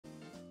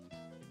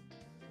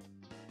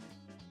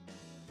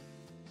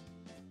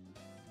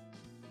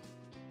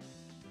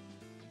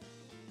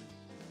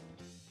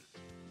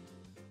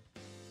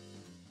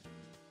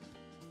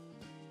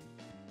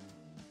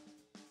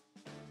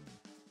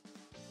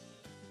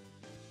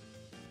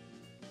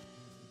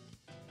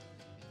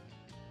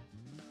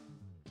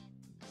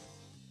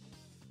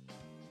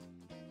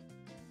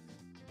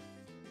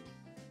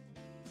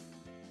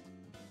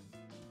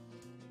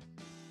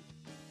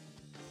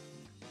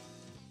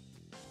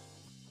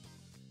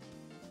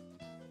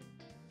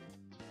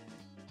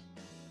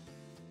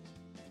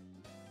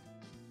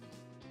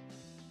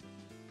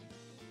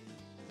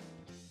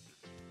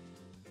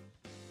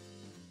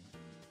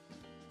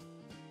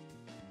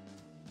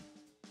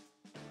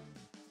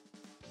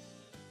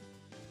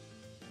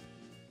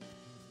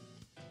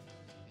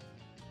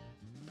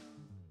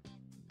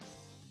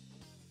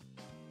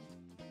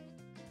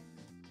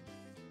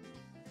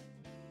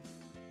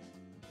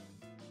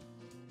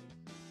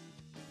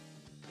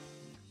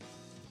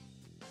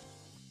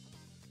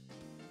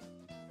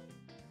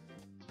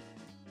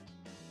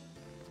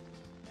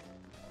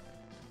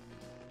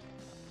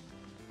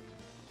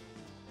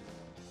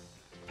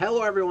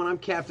Hello everyone, I'm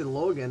Captain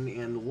Logan,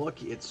 and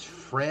look, it's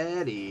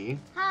Freddy.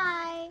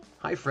 Hi.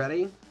 Hi Freddy.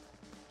 You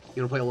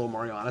wanna play a little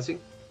Mario Odyssey?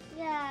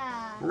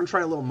 Yeah. We're gonna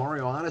try a little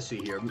Mario Odyssey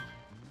here.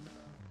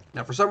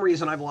 Now for some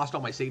reason I've lost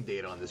all my save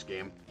data on this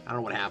game. I don't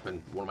know what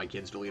happened. One of my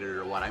kids deleted it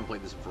or what. I haven't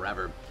played this in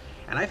forever.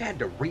 And I've had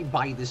to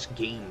rebuy this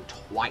game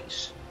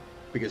twice.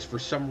 Because for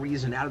some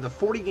reason, out of the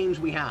 40 games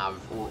we have,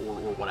 or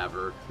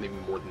whatever, maybe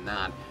more than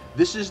that,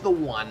 this is the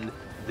one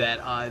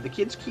that the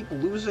kids keep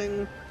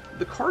losing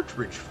the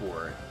cartridge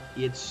for.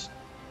 It's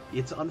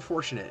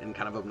unfortunate and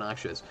kind of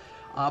obnoxious.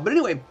 But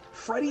anyway,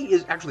 Freddy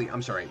is actually...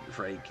 I'm sorry,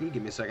 Freddy, can you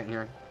give me a second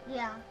here?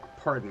 Yeah.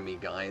 Pardon me,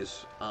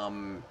 guys.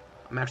 I'm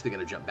actually going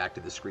to jump back to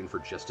the screen for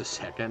just a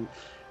second.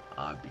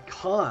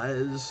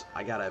 Because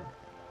I got to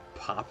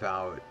pop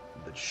out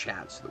the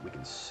chat so that we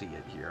can see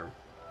it here.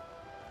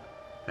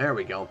 There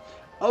we go.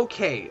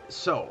 Okay,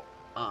 so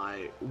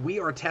we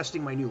are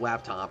testing my new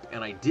laptop,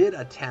 and I did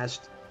a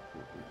test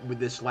with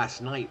this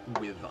last night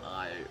with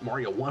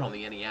Mario 1 on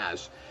the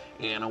NES,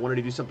 and I wanted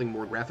to do something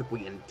more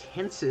graphically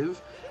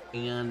intensive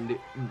and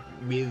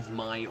with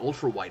my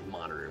ultra-wide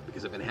monitor,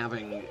 because I've been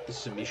having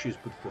some issues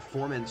with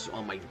performance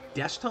on my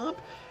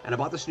desktop, and I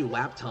bought this new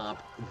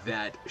laptop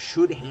that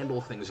should handle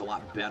things a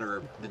lot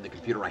better than the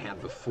computer I had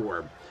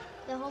before.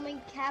 The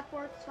homing cap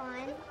works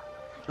fine.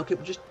 Okay,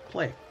 well, just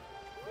play.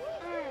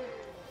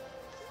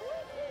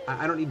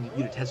 I don't need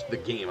you to test the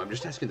game. I'm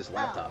just testing this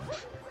laptop.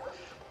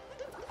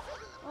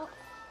 Well,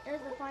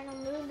 there's the final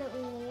moon that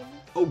we need.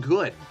 Oh,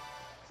 good.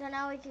 So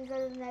now we can go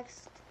to the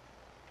next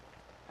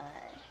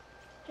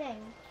thing,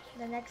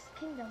 the next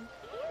kingdom.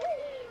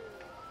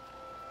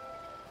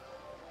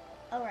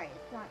 Oh right,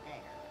 it's not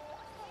there.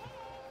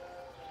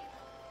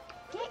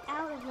 Get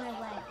out of my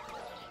way.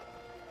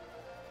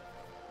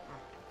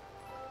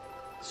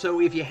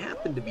 So if you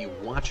happen to be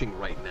watching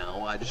right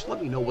now, just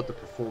let me know what the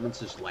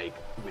performance is like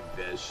with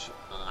this.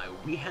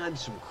 We had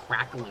some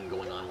crackling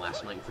going on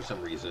last night for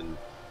some reason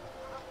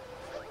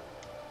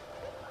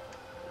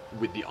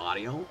with the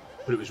audio,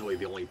 but it was really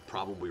the only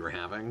problem we were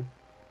having.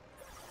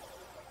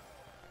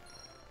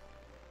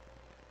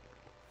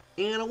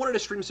 And I wanted to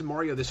stream some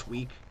Mario this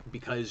week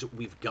because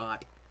we've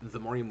got the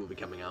Mario movie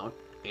coming out,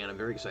 and I'm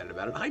very excited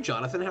about it. Hi,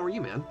 Jonathan. How are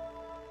you, man?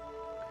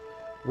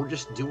 We're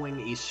just doing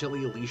a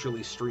silly,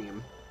 leisurely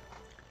stream.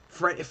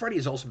 Freddy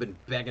has also been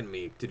begging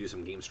me to do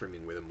some game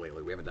streaming with him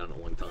lately. We haven't done it in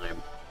a long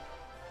time.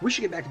 We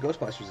should get back to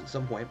Ghostbusters at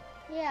some point.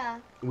 Yeah.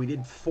 We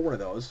did 4 of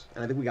those,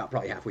 and I think we got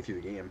probably halfway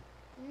through the game.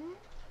 Hmm?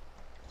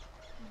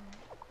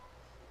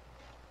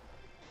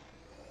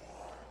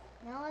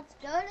 Now let's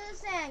go to the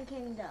Sand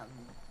Kingdom.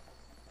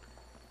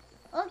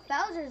 Look,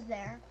 Bowser's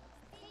there.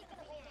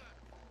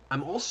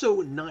 I'm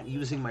also not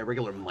using my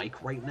regular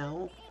mic right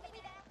now.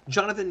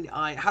 Jonathan,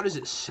 how does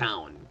it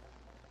sound?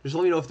 Just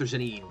let me know if there's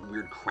any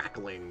weird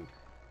crackling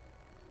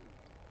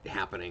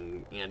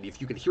happening, and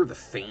if you can hear the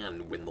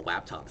fan when the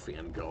laptop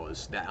fan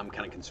goes, that I'm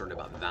kind of concerned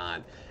about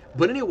that.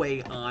 But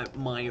anyway,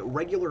 my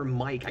regular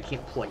mic I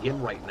can't plug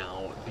in right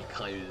now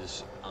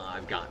because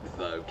I've got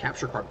the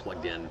capture card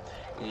plugged in,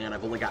 and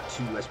I've only got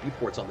 2 USB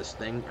ports on this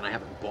thing, and I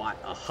haven't bought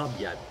a hub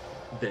yet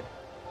that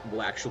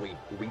will actually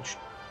reach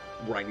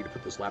where I need to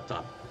put this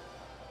laptop.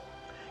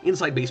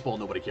 Inside baseball,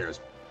 nobody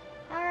cares.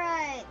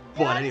 Alright,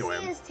 But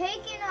anyway, is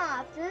taking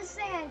off to the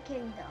Sand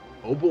Kingdom.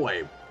 Oh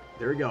boy,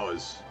 there he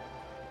goes.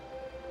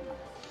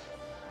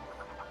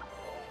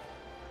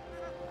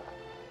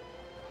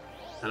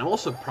 And I'm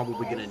also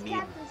probably going to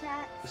need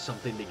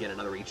something to get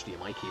another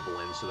HDMI cable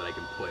in so that I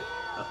can put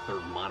a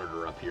 3rd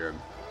monitor up here.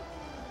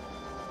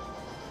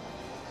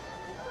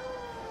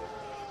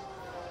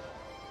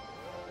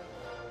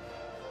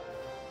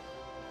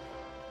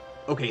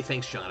 Okay,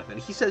 thanks, Jonathan.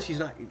 He says he's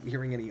not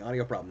hearing any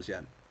audio problems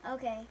yet.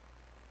 Okay.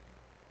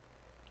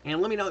 And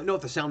let me know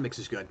if the sound mix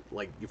is good,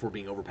 like if we're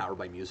being overpowered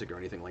by music or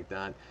anything like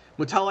that.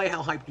 Mutale,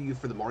 how hyped are you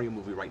for the Mario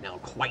movie right now?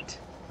 Quite.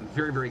 I'm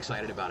very, very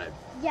excited about it.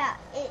 Yeah,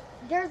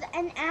 there's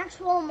an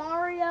actual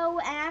Mario,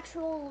 an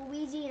actual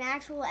Luigi, an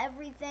actual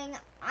everything.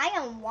 I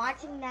am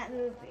watching that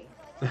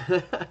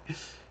movie.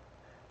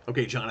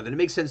 Okay, Jonathan, it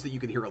makes sense that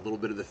you can hear a little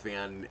bit of the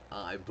fan,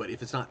 but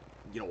if it's not,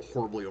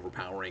 horribly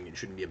overpowering, it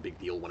shouldn't be a big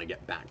deal when I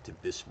get back to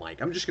this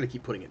mic. I'm just going to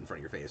keep putting it in front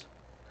of your face.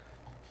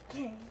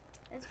 Okay,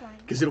 that's fine.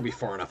 Because it'll be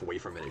far enough away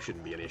from it, it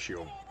shouldn't be an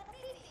issue.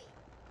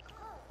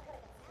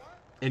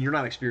 And you're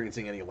not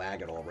experiencing any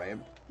lag at all, right?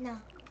 No.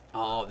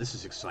 Oh, this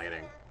is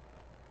exciting.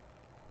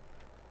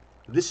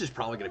 This is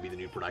probably going to be the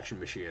new production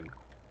machine.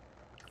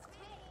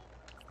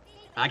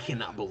 I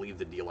cannot believe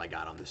the deal I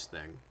got on this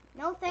thing.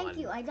 No, thank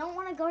you. I don't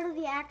want to go to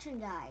the action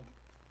guide.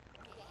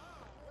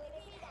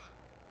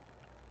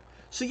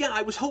 So yeah,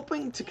 I was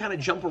hoping to kind of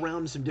jump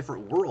around some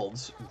different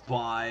worlds,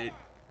 but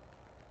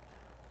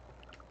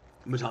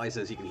Matai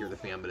says he can hear the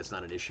fan, but it's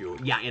not an issue.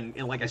 Yeah, and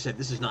like I said,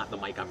 this is not the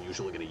mic I'm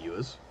usually going to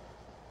use.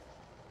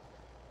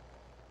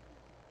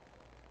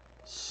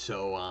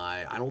 So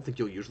I don't think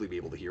you'll usually be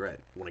able to hear it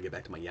when I get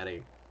back to my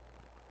Yeti.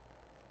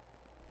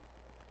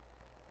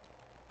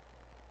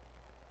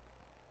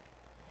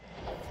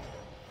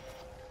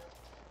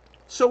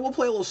 So we'll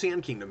play a little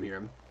Sand Kingdom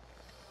here.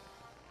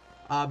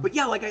 But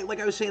yeah, like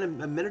I was saying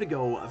a minute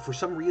ago, for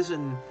some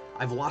reason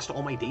I've lost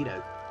all my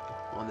data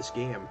on this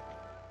game.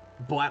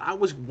 But I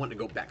was wanting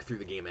to go back through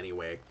the game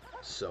anyway,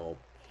 so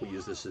we'll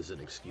use this as an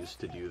excuse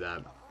to do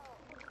that.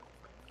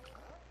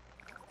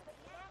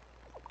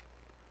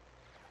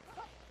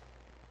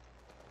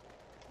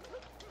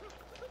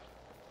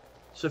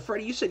 So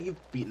Freddy, you said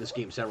you've beaten this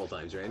game several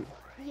times, right?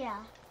 Yeah.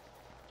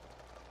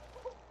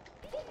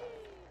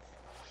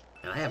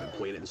 And I haven't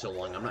played it in so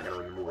long, I'm not going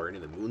to remember where any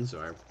of the moons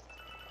are.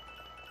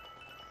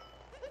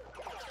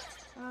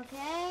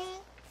 Okay.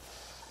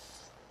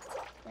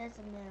 There's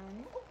a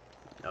moon.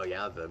 Oh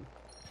yeah, the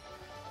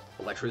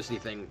electricity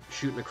thing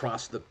shooting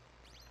across the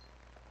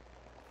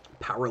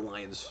power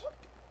lines.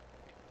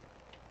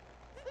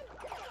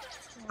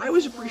 I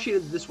always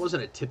appreciated that this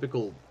wasn't a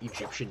typical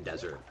Egyptian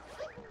desert,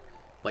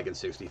 like in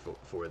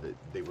 64, that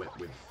they went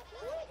with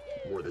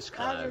more this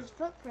kind there's of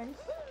footprints.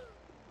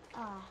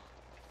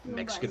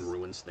 Mexican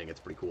ruins thing.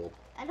 It's pretty cool.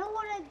 I don't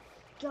want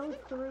to go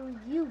through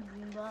you,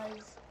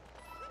 Goombas.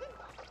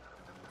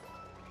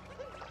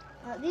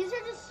 These are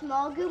just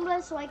small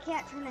Goombas, so I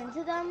can't turn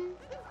into them.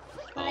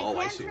 But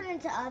I can turn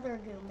into other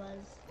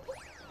Goombas.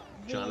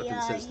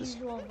 Jonathan says the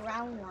usual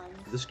brown ones.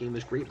 This game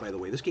is great, by the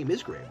way. This game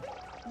is great.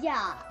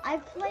 Yeah,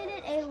 I've played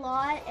it a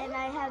lot, and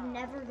I have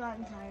never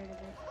gotten tired of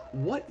it.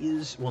 What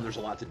is... Well, there's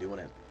a lot to do in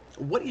it.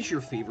 What is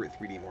your favorite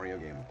 3D Mario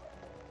game?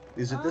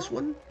 Is it this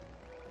one?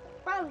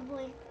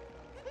 Probably.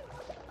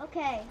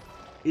 Okay.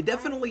 It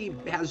definitely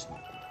has...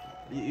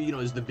 You know,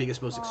 is the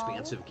biggest, most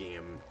expansive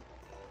game.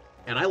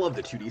 And I love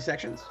the 2D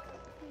sections.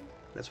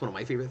 That's one of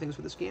my favorite things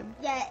with this game.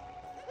 Yeah.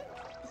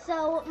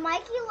 So,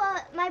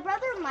 my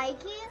brother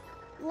Mikey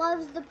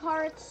loves the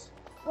parts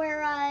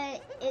where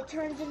it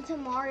turns into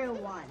Mario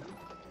 1.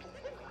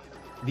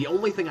 The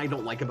only thing I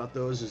don't like about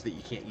those is that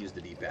you can't use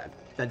the D-pad.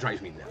 That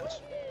drives me nuts.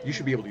 You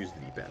should be able to use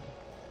the D-pad.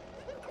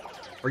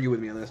 Are you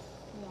with me on this?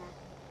 Yeah.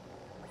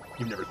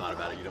 You've never thought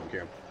about it, you don't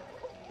care.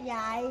 Yeah,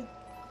 I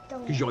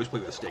don't... Because you always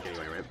play with a stick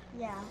anyway, right?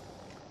 Yeah.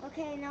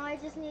 Okay, now I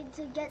just need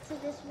to get to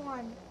this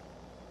one.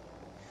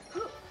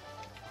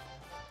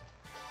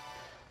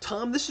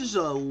 Tom, this is a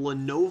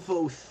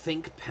Lenovo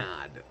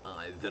ThinkPad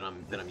that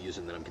I'm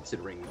using, that I'm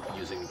considering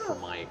using for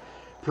my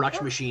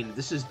production machine.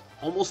 This is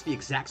almost the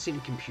exact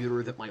same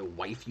computer that my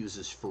wife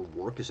uses for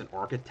work as an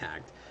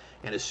architect.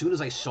 And as soon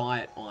as I saw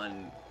it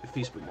on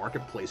Facebook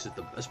Marketplace,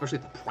 especially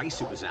at the price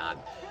it was at,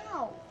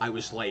 I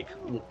was like,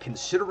 well,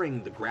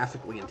 considering the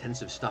graphically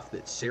intensive stuff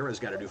that Sarah's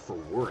got to do for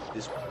work,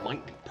 this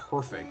might be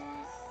perfect.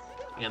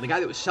 And the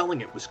guy that was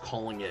selling it was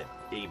calling it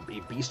a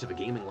beast of a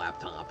gaming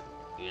laptop.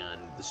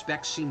 And the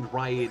specs seemed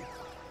right.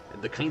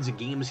 The kinds of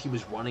games he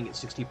was running at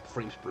 60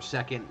 frames per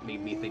second made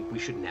me think we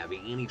shouldn't have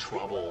any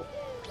trouble.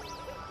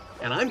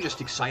 And I'm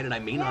just excited I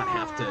may not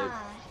have to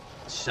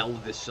sell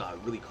this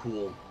really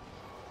cool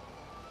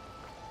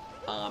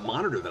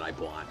monitor that I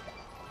bought.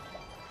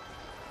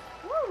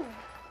 Woo!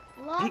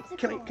 Lots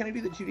Hey, can I do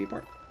the 2D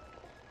part?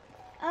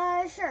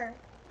 Sure.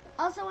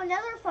 Also,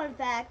 another fun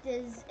fact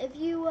is if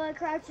you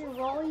crouch and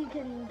roll, you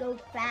can go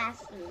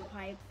fast through the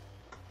pipe.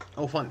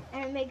 Oh, fun.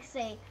 And it makes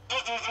a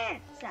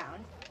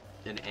sound.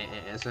 An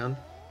sound?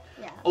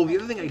 Yeah. Oh, the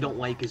other thing I don't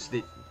like is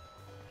that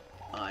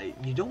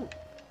you don't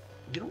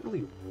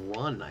really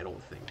run, I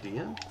don't think, do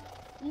you?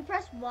 You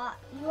press Y,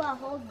 you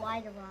hold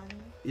Y to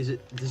run.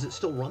 Does it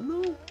still run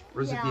though?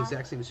 Or is it the Yeah.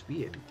 exact same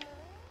speed?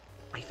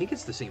 I think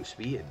it's the same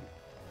speed.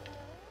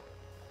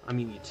 I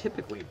mean, you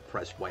typically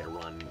press Y to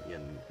run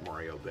in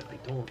Mario, but I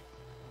don't...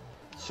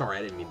 Sorry,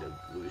 I didn't mean to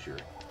lose your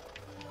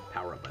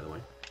power-up, by the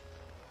way.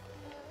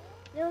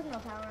 There was no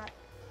power up.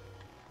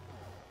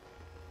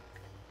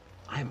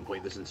 I haven't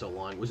played this in so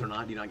long. Was there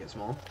not? Do you not get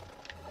small?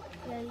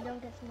 Yeah, you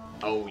don't get small.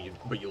 Oh,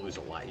 but you lose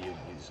a lot. You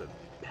lose a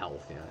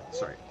health, yeah.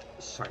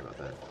 Sorry about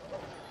that.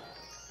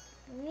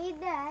 You need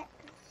that.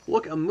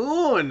 Look, a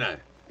moon!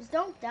 Just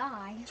don't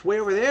die. It's way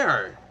over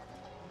there.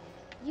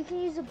 You can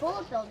use a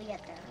bullet bill to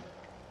get there.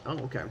 Oh,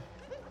 okay.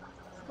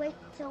 Just wait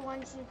till one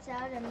shoots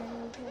out and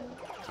then you can...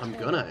 I'm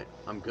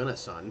gonna,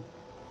 son.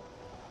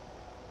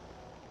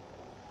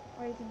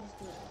 Or you can just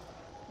do it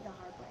the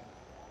hard way.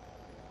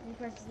 You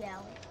press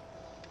L.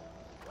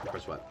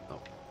 Press what? Oh.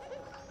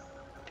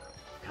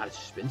 God, it's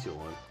just been too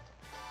long.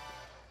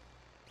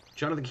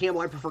 Jonathan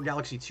Campbell, I prefer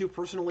Galaxy 2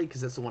 personally,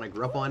 because that's the one I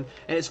grew up on.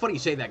 And it's funny you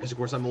say that, because of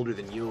course I'm older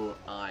than you,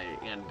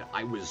 and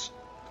I was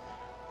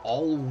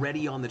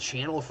already on the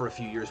channel for a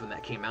few years when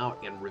that came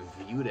out and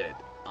reviewed it.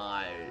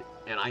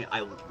 And I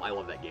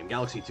love that game.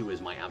 Galaxy 2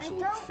 is my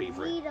absolute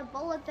favorite I don't need a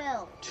bullet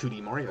bill.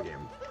 2D Mario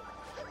game.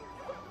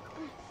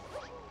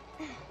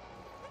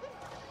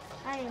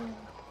 I am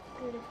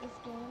good at this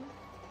game.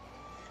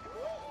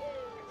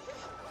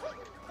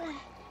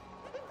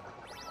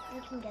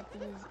 You can get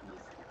these easy.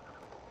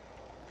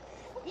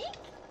 Eek!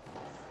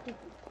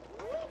 Stupid.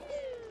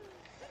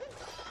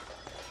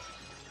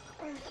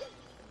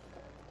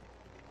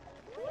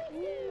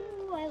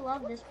 Ooh, I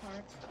love this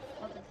part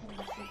of the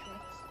Hidden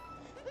Secrets.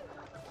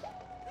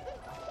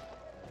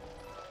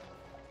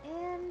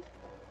 And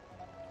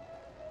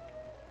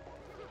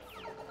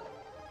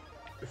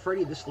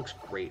Freddy, this looks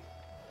great.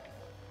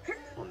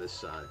 on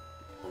this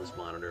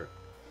monitor.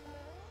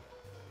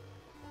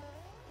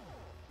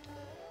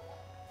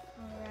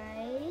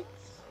 Alright.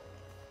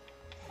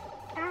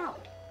 Ow.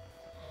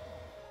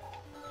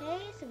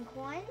 Okay, some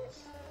coins.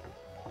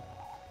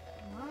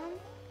 Come on.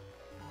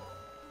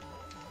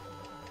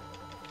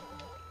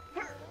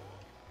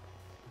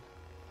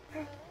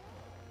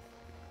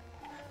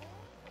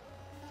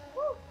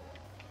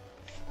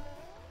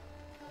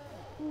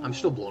 I'm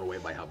still blown away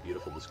by how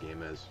beautiful this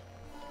game is.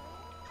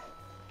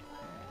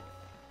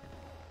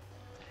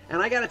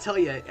 And I gotta tell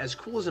you, as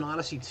cool as an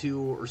Odyssey 2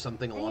 or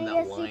something along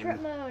that line...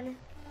 Secret moon.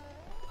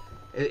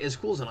 As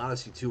cool as an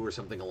Odyssey 2 or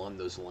something along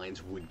those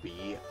lines would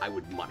be, I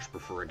would much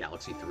prefer a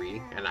Galaxy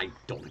 3, and I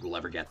don't think we'll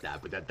ever get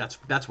that, but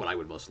that's what I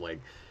would most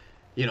like.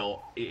 You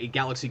know, a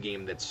Galaxy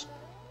game that's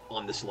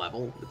on this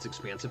level, that's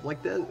expansive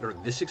like this, or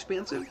this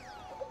expansive,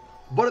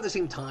 but at the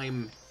same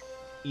time,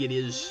 it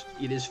is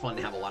fun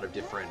to have a lot of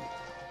different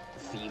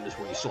themes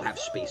where you still have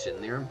space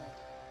in there.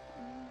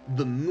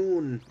 The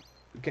moon...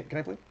 Can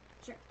I play?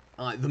 Sure.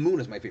 The moon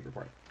is my favorite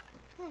part.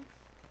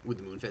 With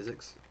the moon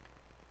physics.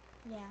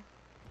 Yeah.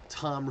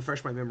 Tom,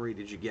 refresh my memory,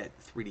 did you get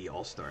 3D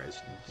All-Stars?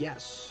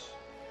 Yes,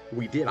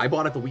 we did. I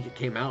bought it the week it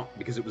came out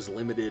because it was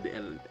limited,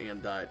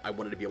 and I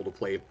wanted to be able to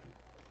play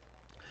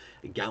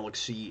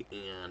Galaxy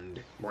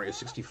and Mario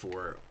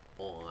 64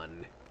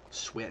 on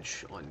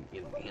Switch,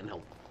 in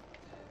handheld.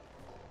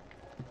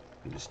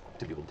 And just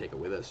to be able to take it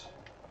with us.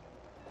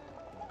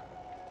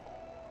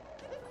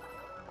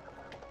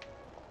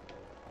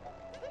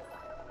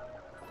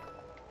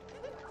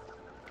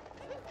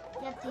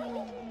 You have to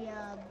use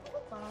the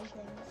bomb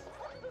things.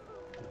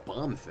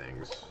 Bomb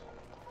things?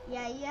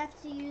 Yeah, you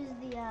have to use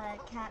the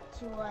cap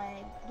to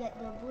get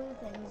the blue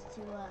things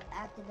to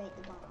activate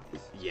the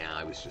bombs. Yeah,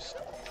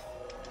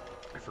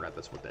 I forgot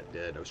that's what that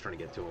did. I was trying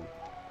to get to them,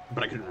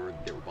 but I couldn't remember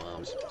that they were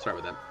bombs. Sorry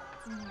about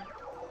that.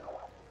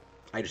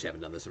 I just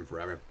haven't done this in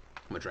forever.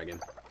 I'm gonna try again.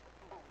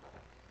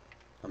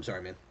 I'm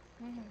sorry, man.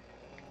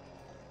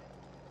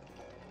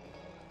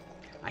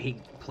 I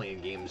hate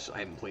playing games I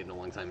haven't played in a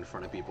long time in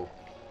front of people.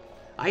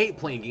 I hate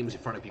playing games in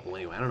front of people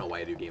anyway. I don't know why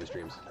I do game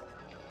streams.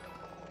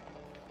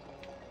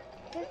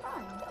 They're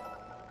fun.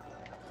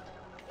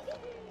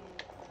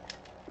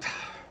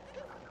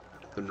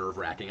 They're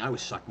nerve-wracking. I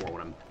always suck more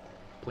when I'm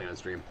playing on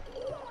stream.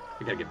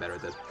 I gotta get better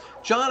at this.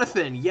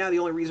 Jonathan, yeah, the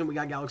only reason we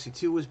got Galaxy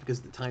 2 was because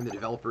at the time the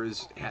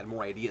developers had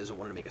more ideas and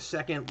wanted to make a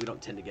second. We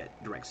don't tend to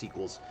get direct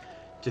sequels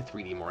to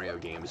 3D Mario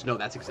games. No,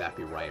 that's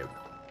exactly right.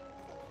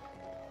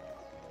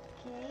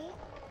 Okay.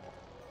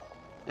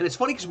 And it's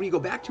funny because when you go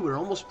back to it, it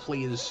almost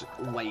plays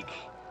like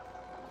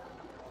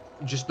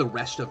just the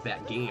rest of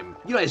that game.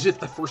 You know, as if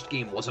the first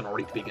game wasn't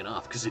already big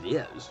enough, because it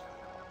is.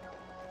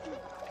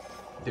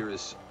 There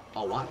is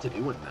a lot to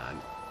do in that.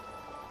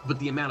 But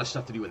the amount of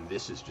stuff to do in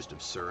this is just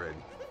absurd.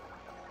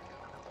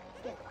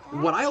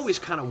 What I always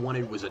kind of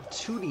wanted was a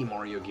 2D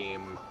Mario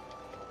game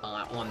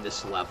on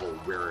this level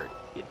where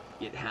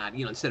it had,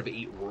 you know, instead of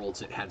 8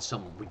 worlds, it had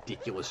some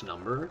ridiculous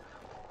number.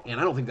 And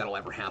I don't think that'll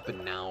ever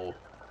happen now,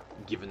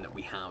 given that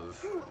we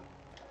have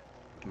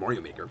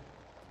Mario Maker.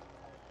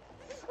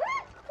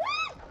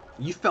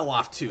 You fell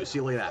off too, see,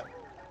 look at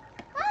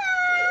that.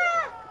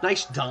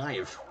 Nice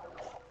dive.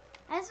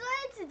 I just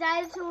wanted to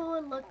dive so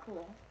it would look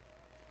cool.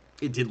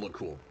 It did look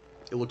cool.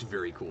 It looked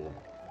very cool.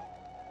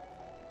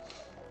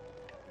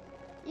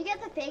 You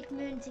get the fake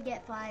moon to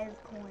get 5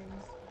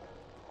 coins.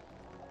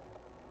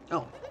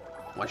 Oh,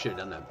 well, I should have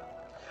done that.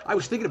 I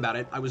was thinking about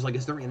it. I was like,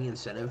 is there any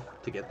incentive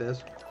to get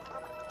this?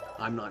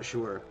 I'm not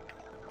sure.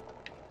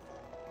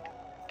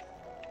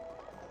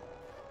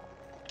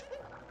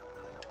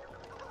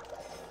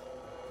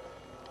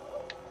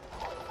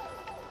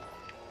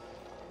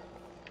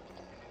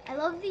 I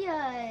love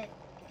the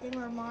thing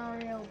where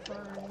Mario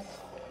burns.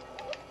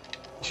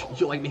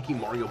 You like making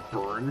Mario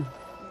burn?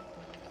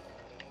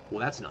 Well,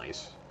 that's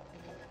nice.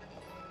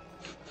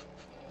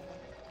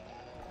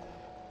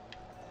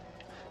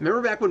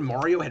 Remember back when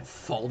Mario had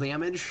fall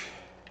damage?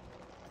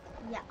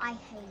 Yeah, I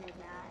hated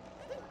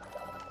that.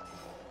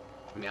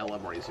 I mean, I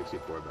love Mario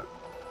 64, but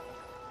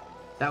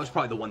that was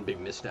probably the one big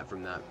misstep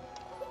from that.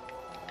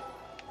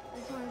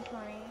 This one's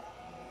funny.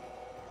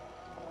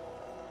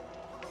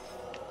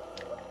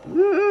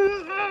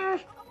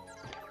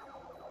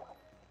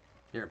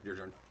 Here, your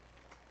turn.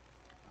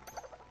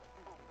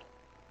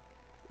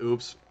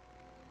 Oops.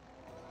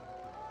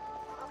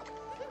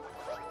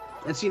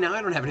 And see, now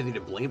I don't have anything to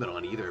blame it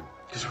on either,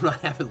 because we're not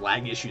having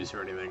lag issues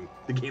or anything.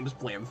 The game's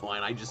playing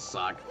fine, I just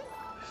suck.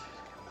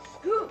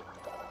 It was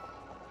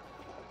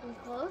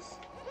close.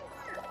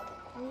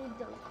 I need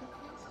those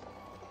cookies.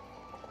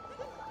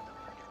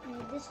 I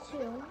need this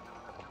too.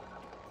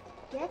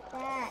 Get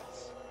that.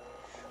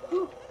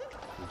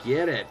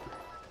 Get it.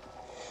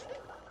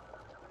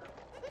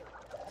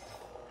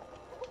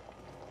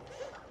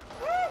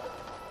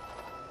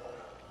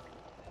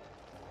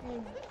 I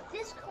need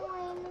this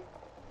coin.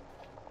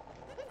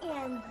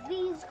 And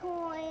these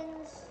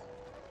coins.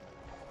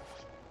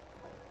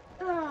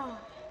 Ugh.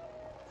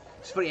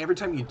 It's funny, every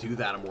time you do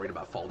that, I'm worried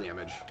about fall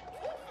damage.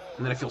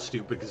 And then I feel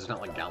stupid because it's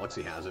not like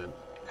Galaxy has it.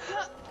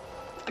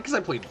 Because I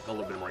played a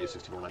little bit of Mario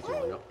 64 not too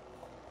long ago.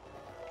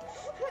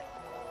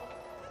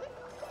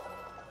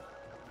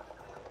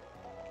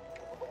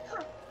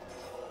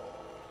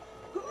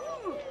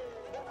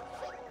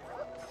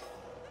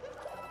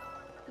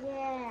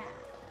 Yeah.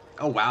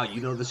 Oh wow,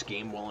 you know this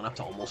game well enough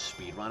to almost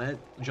speedrun it,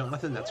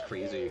 Jonathan? That's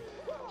crazy.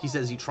 He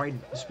says he tried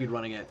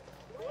speedrunning it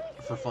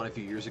for fun a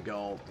few years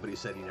ago, but he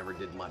said he never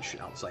did much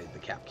outside the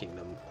Cap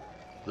Kingdom.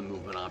 The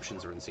movement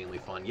options are insanely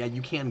fun. Yeah,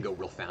 you can go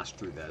real fast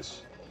through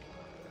this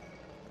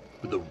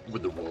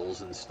with the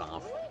rolls and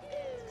stuff,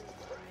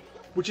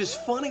 which is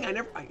funny.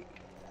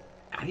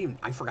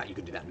 I forgot you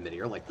could do that in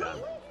midair like that.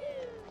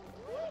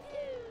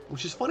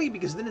 Which is funny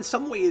because then in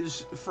some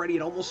ways, Freddy,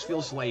 it almost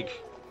feels like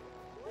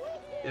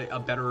a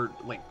better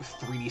like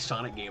 3D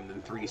Sonic game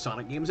than 3D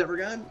Sonic games ever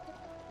got.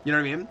 You know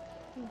what I mean?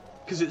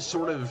 Because it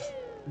sort of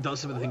does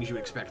some of the things you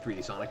would expect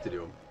 3D Sonic to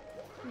do.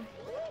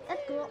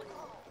 That's cool.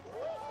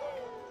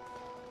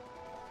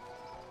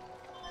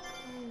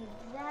 And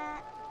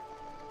that.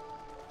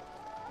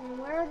 And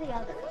where are the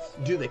others?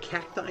 Do the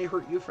cacti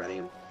hurt you,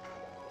 Freddy?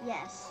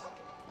 Yes.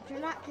 If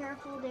you're not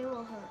careful, they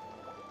will hurt.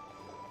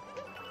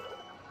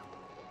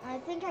 I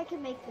think I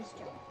can make this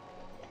jump.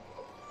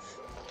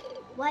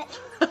 What?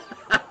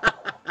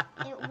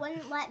 It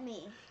wouldn't let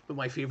me. But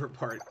my favorite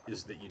part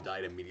is that you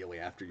died immediately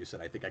after you said,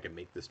 I think I can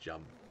make this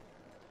jump.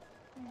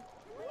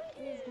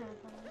 It is kind of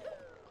funny.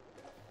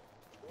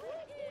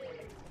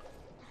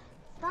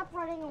 Stop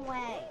running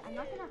away. I'm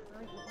not gonna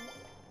hurt you.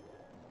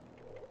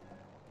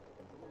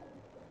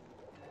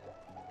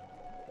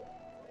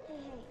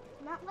 Hey,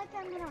 not like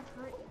I'm gonna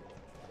hurt you.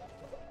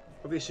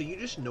 Okay, so you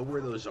just know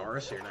where those are,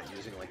 so you're not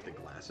using, like, the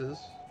glasses?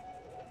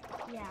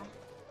 Yeah.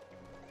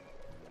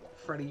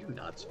 Freddy, you're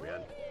nuts,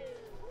 man.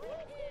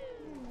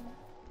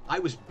 I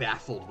was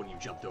baffled when you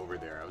jumped over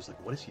there. I was like,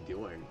 what is he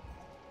doing?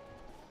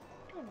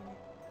 Wait a minute.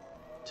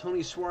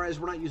 Tony Suarez,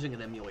 we're not using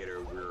an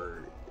emulator.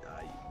 We're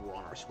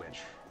on our Switch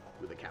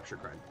with a capture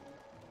card.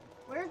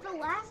 Where's the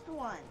last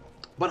one?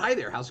 But hi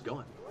there, how's it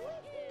going?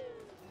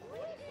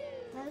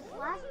 This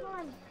last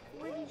one, I'm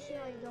pretty sure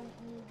I don't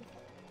need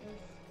those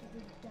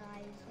stupid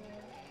dies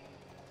there.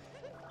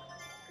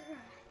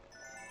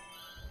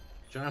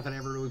 Jonathan, I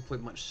never really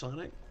played much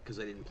Sonic because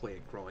I didn't play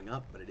it growing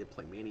up, but I did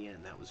play Mania,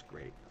 and that was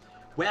great.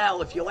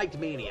 Well, if you liked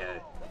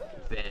Mania,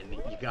 then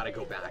you gotta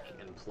go back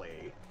and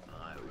play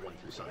 1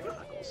 through Sonic and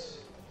Knuckles.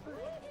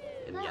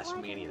 And yes,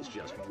 Mania is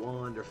just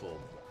wonderful.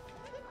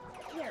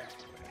 Here,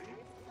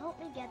 help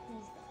me get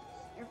these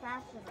guys. You're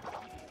faster than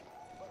me.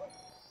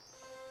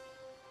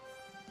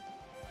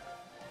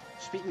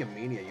 Speaking of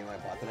Mania, you know what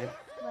I bought tonight?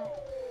 What?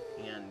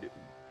 And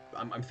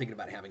I'm thinking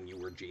about having you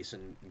or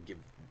Jason give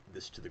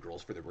this to the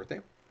girls for their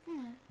birthday.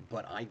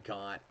 But I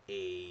got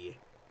a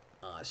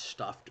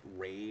stuffed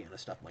Ray and a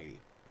stuffed Mighty.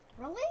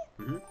 Really?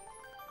 Mm-hmm.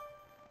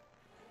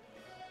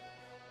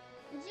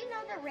 Did you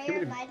know that Ray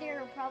and Mighty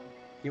are probably...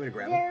 You want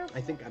me to grab them?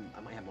 I think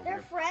I might have them over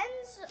They're here.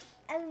 friends,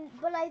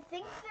 but I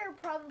think they're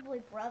probably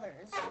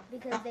brothers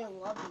because they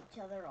love each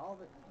other all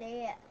the...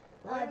 They're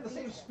the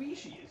same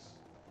species.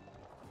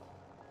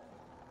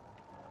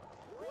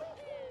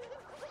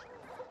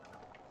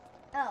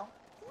 Oh.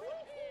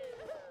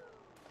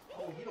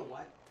 Oh, you know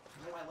what?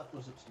 You know I left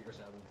those upstairs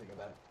now that I'm thinking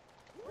about it.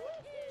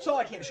 So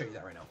I can't show you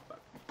that right now. But...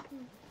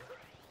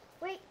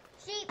 Wait,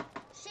 sheep,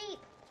 sheep,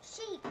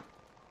 sheep.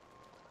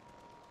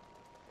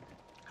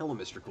 Hello,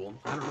 Mr. Cool.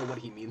 I don't know what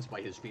he means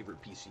by his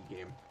favorite PC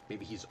game.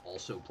 Maybe he's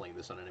also playing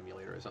this on an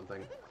emulator or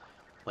something.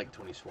 Like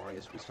Tony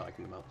Suarez was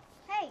talking about.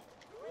 Hey,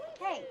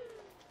 hey,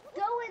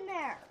 go in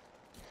there.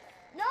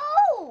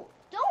 No!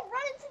 Don't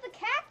run into the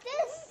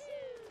cactus!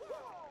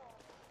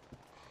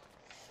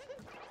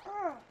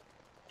 Ugh.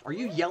 Are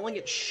you yelling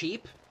at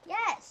sheep?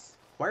 Yes.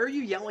 Why are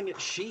you yelling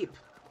at sheep?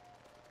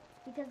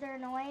 Because they're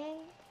annoying,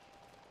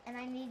 and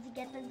I need to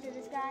get them to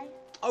this guy.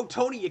 Oh,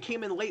 Tony, you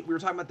came in late. We were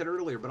talking about that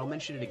earlier, but I'll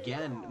mention it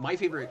again. My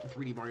favorite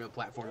 3D Mario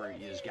platformer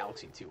is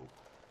Galaxy 2.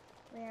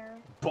 Where?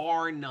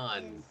 Bar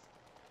none.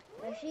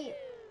 The sheep.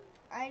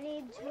 I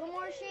need 2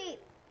 more sheep,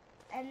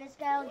 and this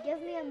guy will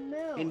give me a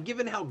moon. And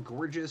given how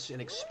gorgeous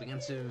and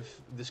expansive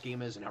this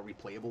game is and how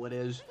replayable it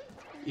is,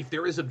 if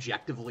there is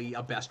objectively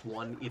a best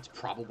one, it's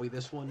probably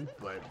this one.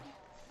 But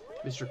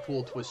Mr.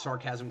 Cool, 'twas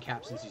sarcasm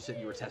cap since you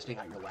said you were testing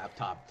out your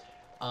laptop.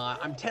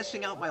 I'm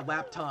testing out my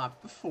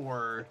laptop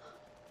for...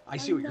 I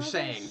see what you're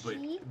saying,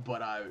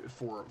 but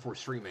for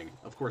streaming.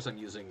 Of course, I'm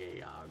using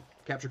a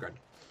capture card.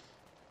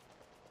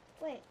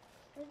 Wait.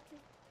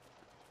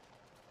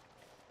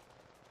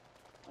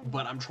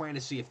 But I'm trying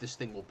to see if this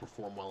thing will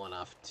perform well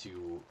enough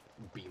to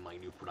be my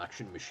new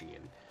production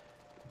machine,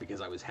 because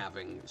I was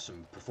having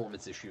some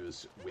performance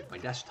issues with my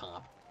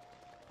desktop,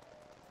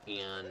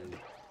 and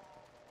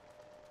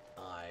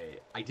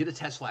I did a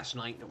test last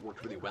night and it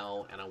worked really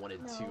well, and I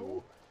wanted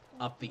to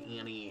up the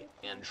ante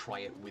and try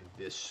it with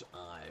this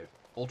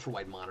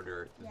ultra-wide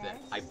monitor that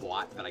I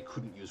bought that I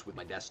couldn't use with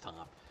my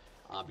desktop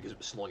because it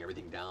was slowing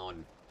everything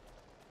down.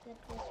 Get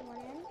this one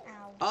in.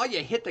 Ow. Oh,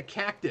 you hit the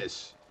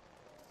cactus!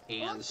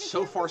 And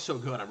so far, so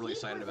good. I'm really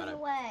excited about it.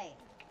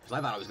 Because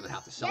I thought I was going to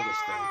have to sell this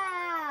thing.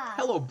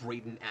 Hello,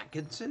 Braden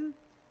Atkinson.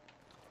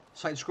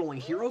 Side-scrolling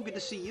hero, good to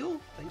see you.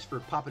 Thanks for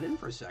popping in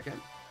for a second.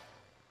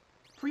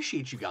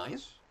 Appreciate you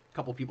guys. A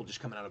couple people just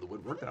coming out of the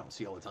woodwork that I don't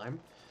see all the time.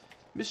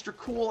 Mr.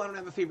 Cool, I don't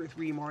have a favorite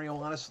 3D Mario,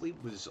 honestly.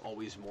 Was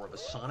always more of a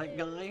Sonic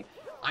guy.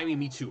 I mean,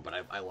 me too, but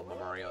I love my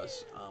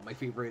Marios. My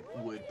favorite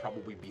would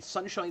probably be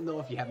Sunshine, though,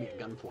 if you had me at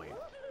gunpoint.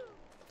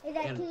 Hey,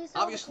 Dad, And can you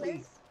solve obviously, the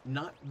quiz?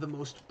 not the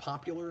most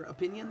popular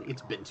opinion.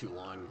 It's been too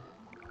long.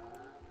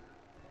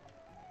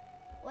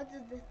 What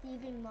does the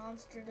thieving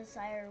monster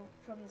desire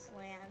from this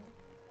land?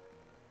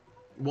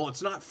 Well,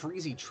 it's not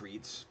Freezy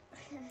treats.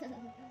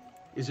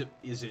 Is it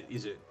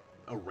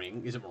a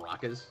ring? Is it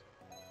maracas?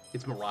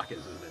 It's maracas,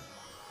 isn't it?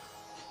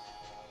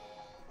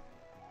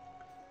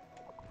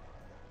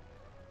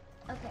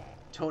 Okay.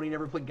 Tony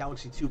never played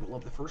Galaxy 2, but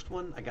loved the first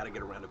one. I gotta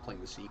get around to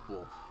playing the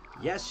sequel.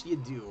 Yes, you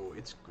do.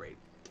 It's great.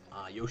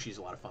 Yoshi's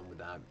a lot of fun with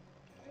that.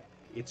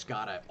 It's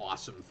got an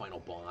awesome final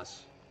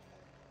boss.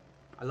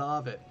 I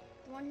love it.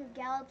 The one who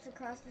gallops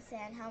across the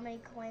sand, how many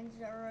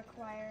coins are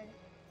required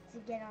to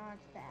get on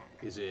its back?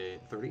 Is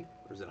it 30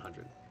 or is it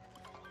 100?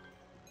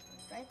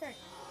 Right there.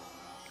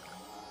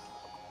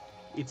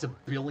 It's 1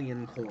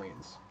 billion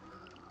coins.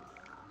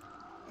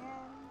 And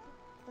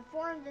the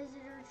foreign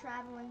visitor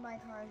traveling by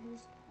car,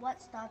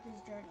 what stopped his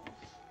journey?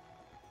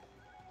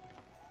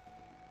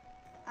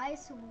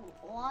 Ice,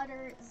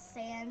 water,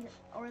 sand,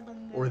 or the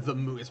moon? Or the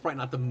moon. It's probably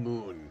not the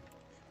moon.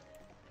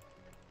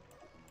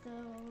 So,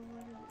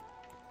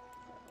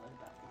 what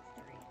about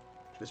these three?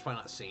 It's probably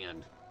not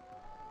sand.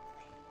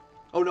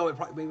 Oh no, it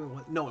probably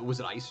no. It was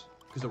it ice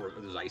because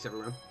there's ice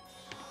everywhere.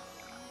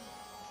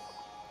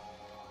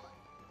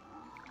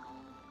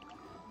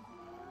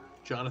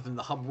 Jonathan,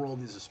 the hub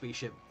world is a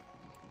spaceship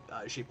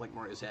shaped like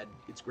Mario's head.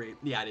 It's great.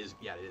 Yeah, it is.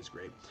 Yeah, it is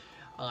great.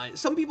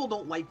 Some people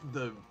don't like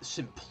the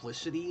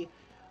simplicity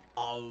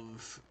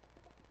of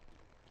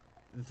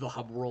the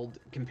hub world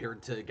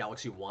compared to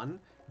Galaxy 1,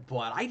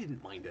 but I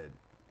didn't mind it.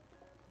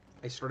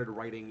 I started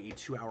writing a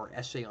 2-hour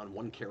essay on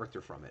one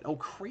character from it. Oh,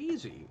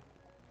 crazy.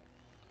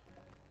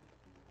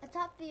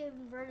 Atop the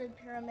inverted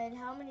pyramid,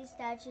 how many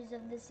statues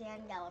of the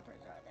sand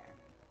gallopers are there?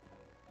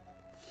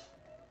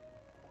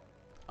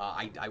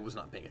 I was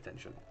not paying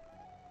attention.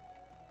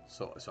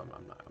 So I'm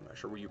not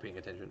sure. Were you paying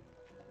attention?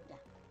 Yeah.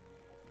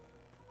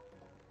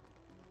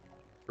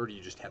 Or do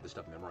you just have the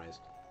stuff memorized?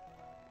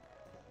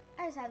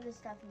 I just have this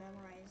stuff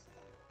memorized.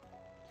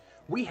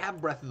 We have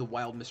Breath of the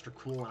Wild, Mr.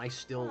 Cool, and I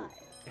still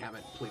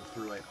haven't played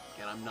through it.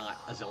 And I'm not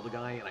a Zelda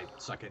guy, and I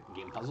suck at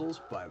game puzzles,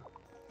 but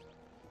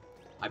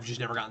I've just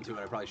never gotten to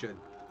it. I probably should.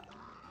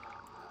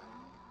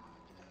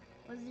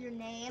 What's your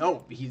name?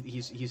 Oh,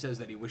 he says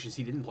that he wishes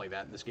he didn't play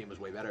that, and this game was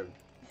way better.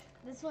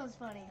 This one's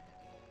funny.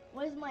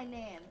 What is my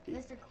name?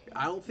 Mr.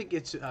 I don't think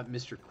it's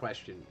Mr.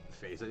 Question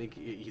Face. I think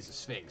he's a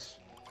Sphinx.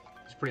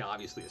 He's pretty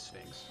obviously a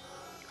Sphinx.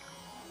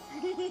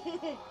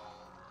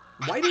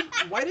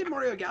 Why did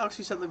Mario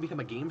Galaxy suddenly become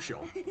a game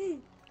show?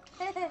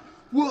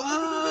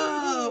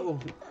 Whoa!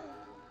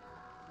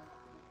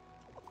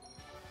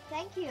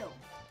 Thank you.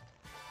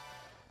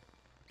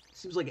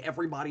 Seems like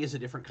everybody is a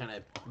different kind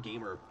of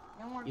gamer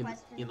No more in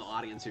questions. the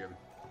audience here.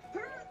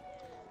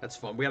 That's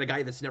fun. We got a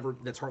guy that's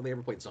hardly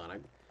ever played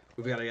Sonic.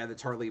 We've got a guy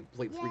that's hardly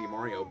played 3D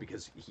Mario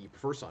because he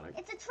prefers Sonic.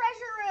 It's a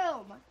treasure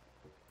room.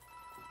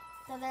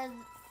 So there's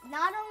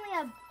not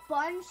only a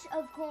bunch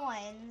of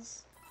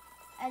coins,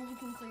 as you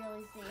can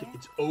clearly see,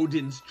 It's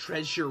Odin's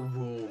treasure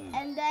room.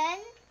 and then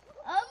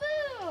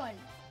a moon.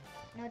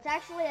 No, it's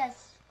actually a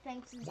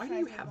Sphinx's Why do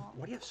treasure you have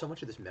vault. so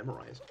much of this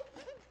memorized?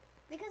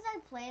 Because I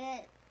played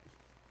it.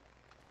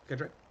 Can I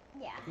try?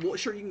 Yeah. Well,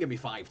 sure, you can give me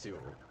 5 too.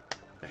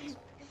 Thanks.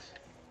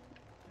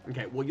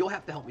 Okay, well, you'll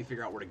have to help me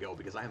figure out where to go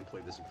because I haven't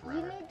played this in You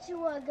forever. need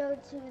to go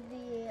to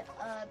the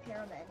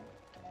pyramid.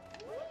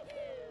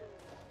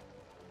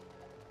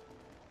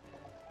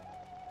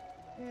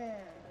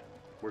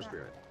 Where's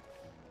Pyramid?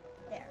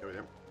 There. Over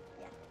there?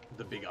 Yeah.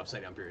 The big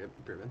upside down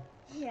pyramid?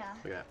 Yeah.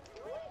 Look at that.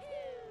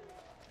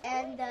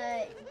 And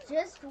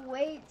just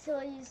wait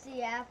till you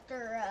see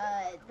after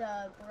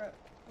the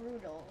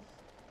Brutals.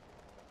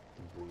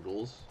 The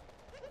Brutals.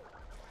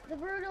 The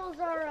Brutals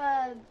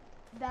are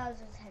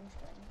Bowser's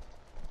henchmen.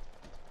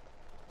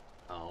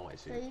 Oh, I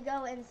see. So you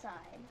go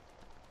inside.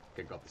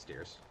 Okay, go up the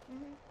stairs.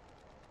 Mhm.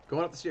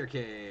 Going up the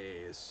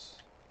staircase.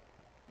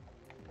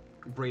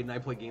 Braden, I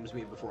play games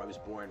made before I was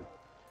born.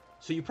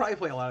 So you probably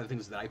play a lot of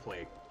things that I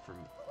play from,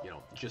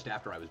 just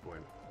after I was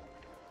born.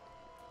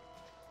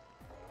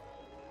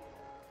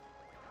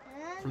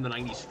 From the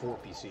 90s 4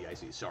 PC, I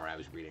see. Sorry, I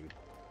was reading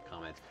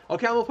comments.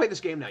 Okay, I'm gonna play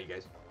this game now, you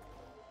guys.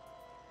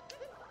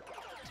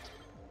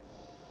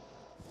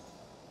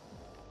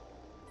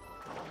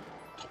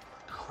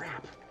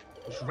 Crap.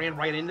 Just ran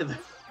right into the...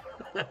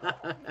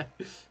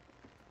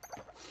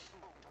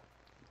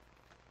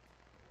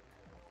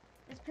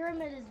 This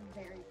pyramid is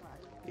very fun.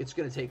 It's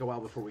gonna take a while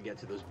before we get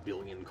to those 1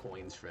 billion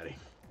coins, Freddy.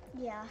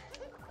 Yeah.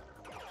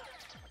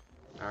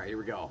 Alright, here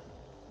we go.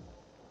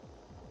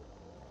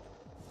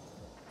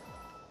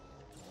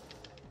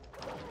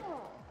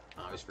 Oh,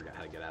 I always forgot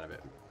how to get out of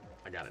it.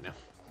 I got it now.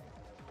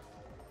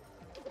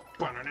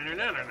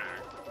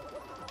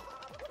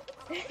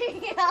 You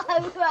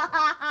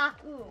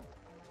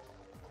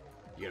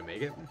gonna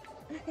make it?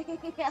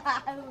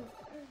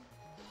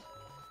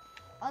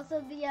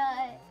 Also, the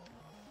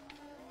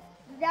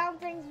down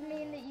things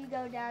mean that you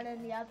go down,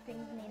 and the up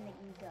things mean that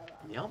you go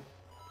up. Yep.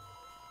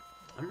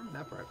 I remember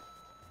that part.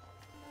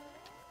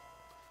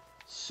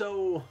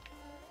 So,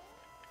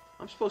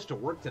 I'm supposed to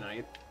work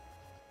tonight,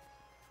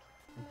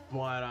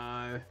 but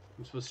I'm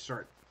supposed to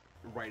start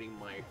writing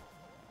my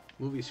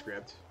movie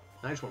script.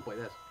 I just want to play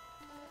this.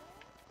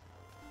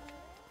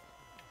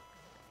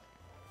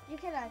 You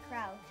can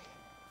crouch.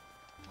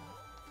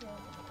 Yeah.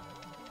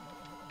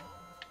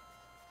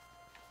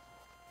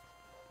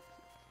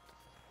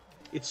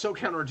 It's so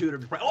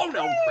counterintuitive to press. Oh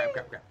no!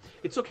 Crap!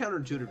 It's so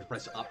counterintuitive to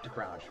press up to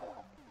crouch.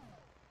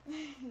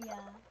 Yeah.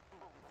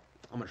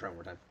 I'm gonna try one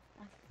more time.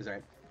 Is that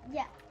right?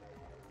 Yeah.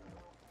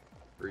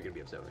 Or are you gonna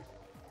be upset with me?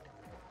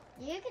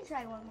 You can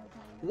try one more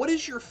time. What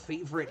is your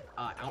favorite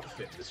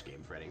outfit in this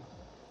game, Freddy?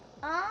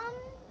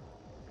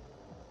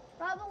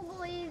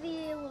 Probably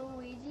the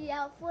Luigi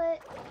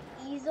outfit,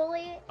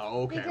 easily.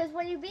 Oh, okay. Because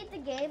when you beat the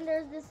game,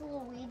 there's this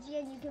Luigi,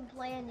 and you can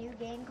play a new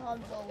game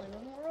called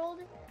Balloon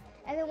World.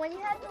 And then when you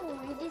have the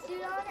Luigi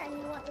suit on and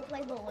you want to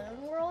play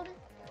Balloon World,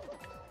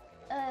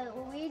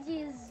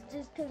 Luigi is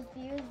just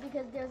confused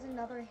because there's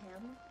another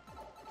him.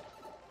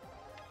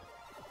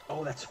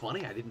 Oh, that's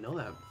funny. I didn't know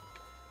that.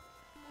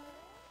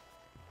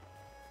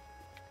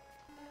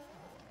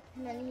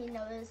 And then he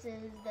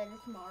notices that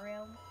it's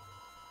Mario.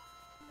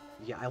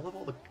 Yeah, I love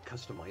all the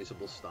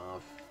customizable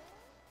stuff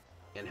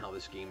and how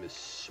this game is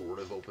sort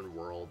of open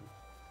world.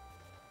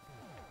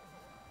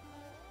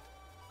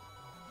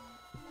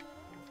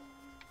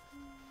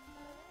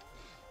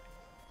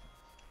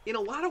 In a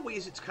lot of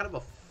ways, it's kind of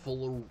a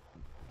fuller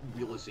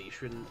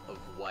realization of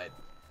what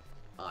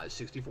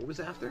 64 was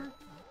after.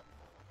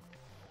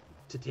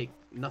 To take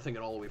nothing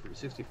at all away from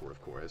 64,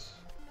 of course.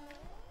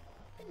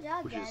 Good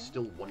job, which Dad. is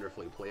still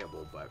wonderfully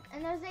playable, but...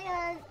 And there's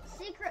a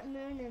secret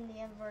moon in the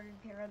inverted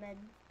pyramid.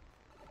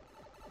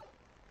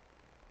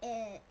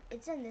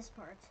 It's in this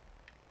part.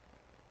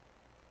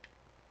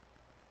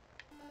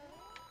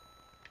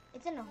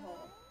 It's in a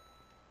hole.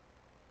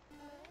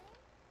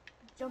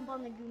 Jump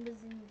on the Goombas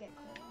and you get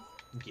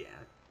coins. Yeah.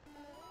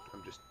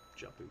 I'm just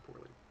jumping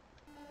poorly.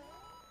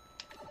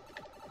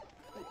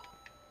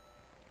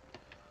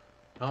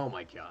 Oh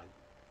my god.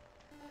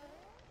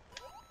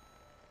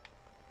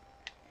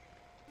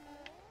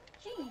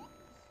 Jeez.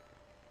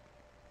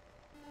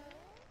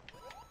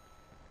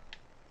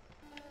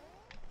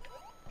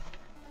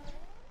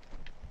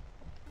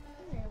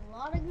 There's a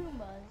lot of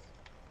Goombas.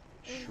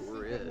 There's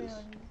Sure a secret is.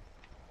 moon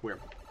Where?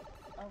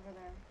 over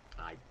there.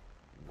 I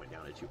went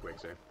down it too quick,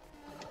 sir.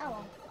 Oh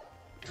well.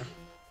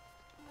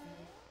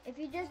 If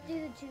you just do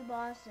the 2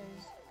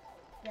 bosses,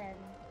 then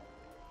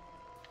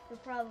you'll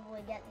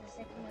probably get the 6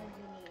 moons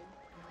you need.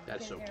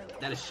 That's so Because cool.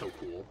 they're That is so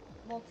cool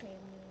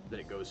multi-moons. that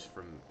it goes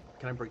from...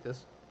 Can I break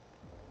this?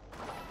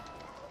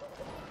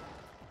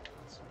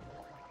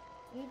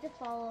 You need to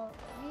follow.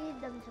 You need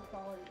them to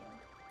follow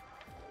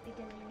you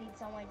because you need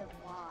somewhere to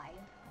fly.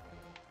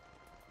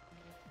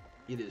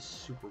 It is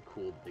super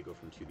cool that they go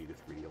from 2D to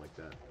 3D like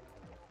that.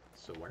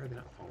 So why are they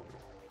not following me?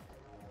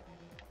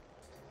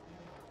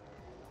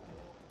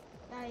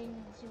 Now you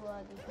need to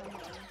become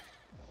one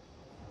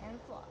and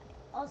fly.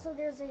 Also,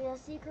 there's a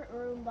secret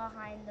room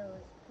behind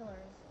those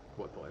pillars.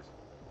 What place?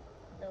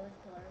 Those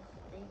pillars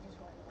that you just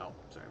went. Oh,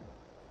 sorry.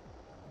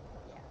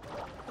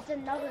 Yeah. It's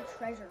another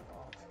treasure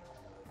vault.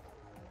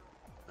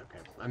 Okay.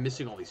 I'm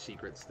missing all these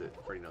secrets that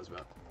Freddy knows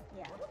about.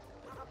 Yeah.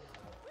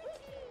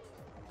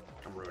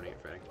 I'm ruining it,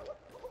 Freddy.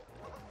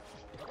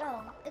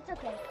 Oh, it's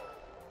okay.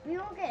 We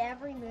won't get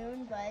every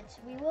moon, but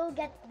we will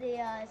get the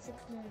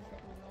 6 moons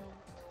that we need.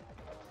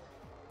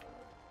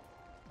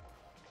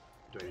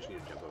 Do I just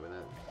need to jump over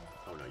that?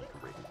 Oh no, you can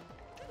break it.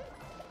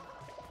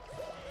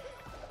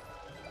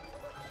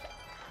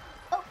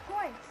 Oh,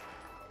 coins!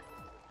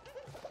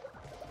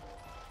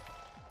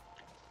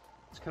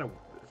 It's kind of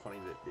funny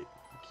that it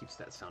keeps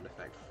that sound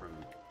effect from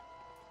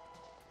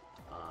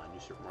New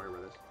Super Mario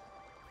Brothers.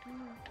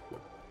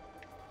 What?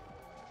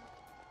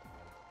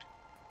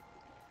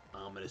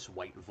 Ominous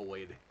white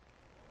void.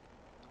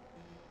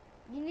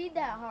 You need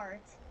that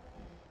heart.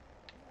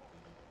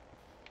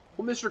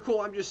 Well, Mr.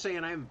 Cool, I'm just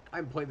saying I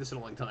haven't played this in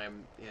a long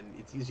time, and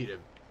it's easy to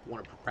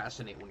want to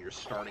procrastinate when you're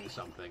starting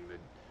something. The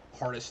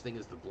hardest thing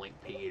is the blank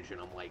page, and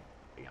I'm like,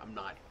 I'm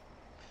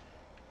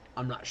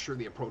not sure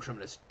the approach I'm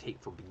going to take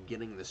for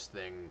beginning this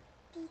thing.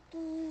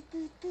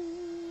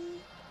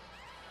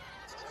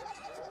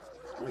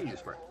 What do you use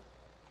for it?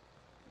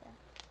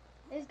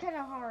 Yeah. It's kind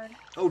of hard.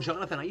 Oh,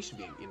 Jonathan, I used to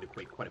be into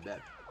Quake quite a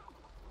bit.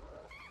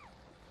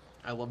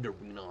 I loved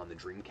Arena on the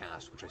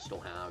Dreamcast, which I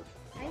still have.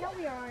 I know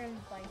we are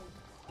invited.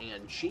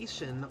 And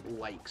Jason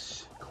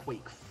likes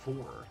Quake 4.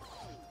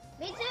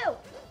 Me too!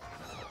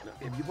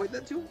 Have you played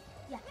that too?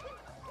 Yeah.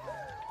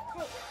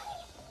 Hey,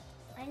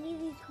 I need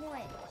these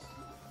coins.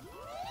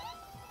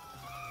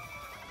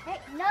 Hey,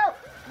 no!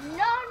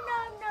 No!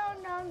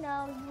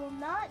 You will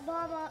not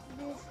bomb up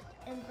this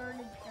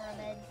inverted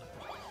pyramid.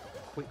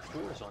 Quake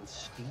 4 is on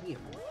Steam.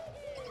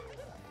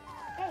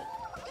 Hey,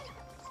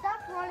 stop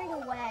running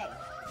away.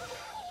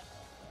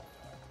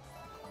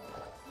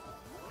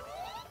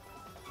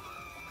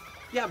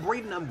 Yeah,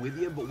 Brayden, I'm with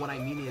you, but what I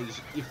mean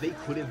is, if they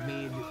could have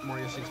made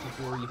Mario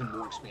 64 even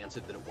more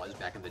expansive than it was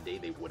back in the day,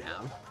 they would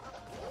have.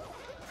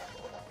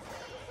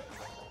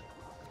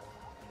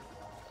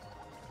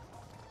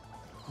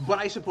 But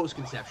I suppose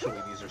conceptually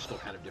these are still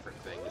kind of different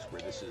things,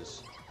 where this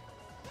is,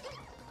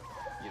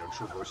 you know,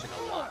 traversing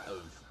a lot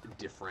of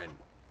different,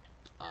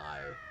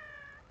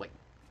 like,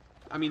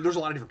 I mean, there's a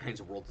lot of different kinds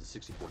of worlds in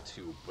 64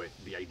 too, but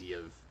the idea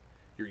of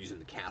you're using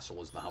the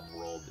castle as the hub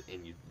world,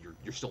 and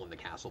you're still in the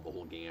castle the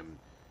whole game,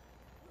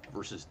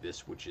 versus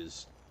this, which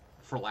is,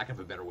 for lack of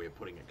a better way of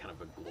putting it, kind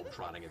of a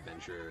globe-trotting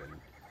adventure. And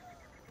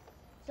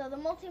so the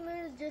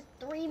multi-moon is just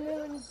 3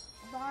 moons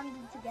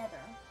bonded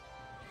together.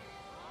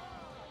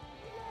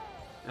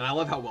 And I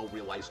love how well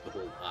realized the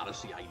whole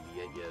Odyssey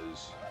idea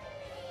is.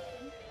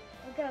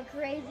 Look how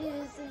crazy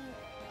this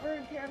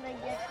inverted pyramid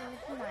gets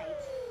tonight.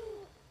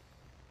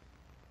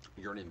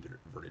 You're an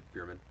inverted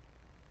pyramid.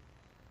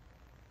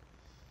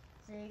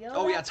 So you go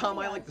Oh yeah, back to Tom,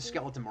 the I like the Odyssey.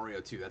 skeleton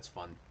Mario too. That's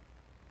fun.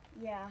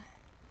 Yeah.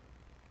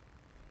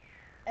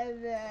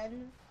 And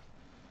then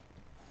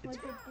It's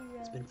look at the.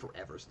 It's been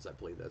forever since I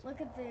played this.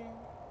 Look at the.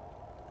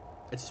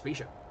 It's a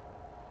spaceship.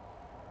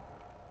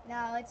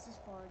 No, it's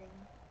just floating.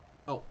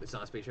 Oh, it's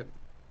not a spaceship?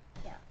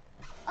 Yeah.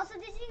 Also,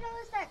 did you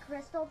notice that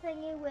crystal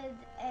thingy with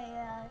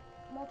a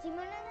multi-moon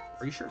in it?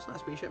 Are you sure it's not a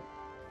spaceship?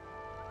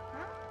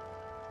 Huh?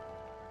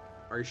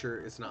 Are you sure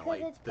it's not Because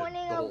like it's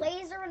pointing the a whole,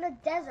 laser in the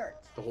desert.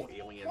 the whole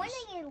aliens?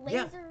 Pointing a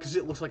Yeah, laser. because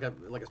it looks like a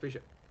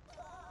spaceship.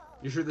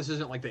 You sure this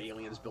isn't like the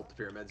aliens built the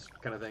pyramids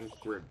kind of thing,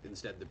 where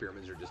instead the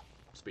pyramids are just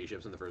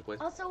spaceships in the first place?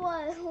 Also,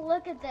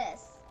 look at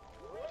this.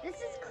 This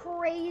is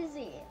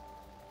crazy.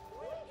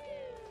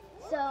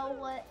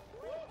 So,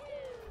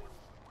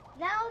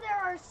 now there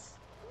are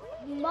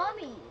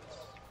mummies.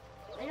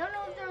 I don't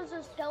know if those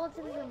are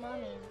skeletons or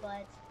mummies,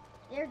 but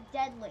they're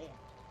deadly.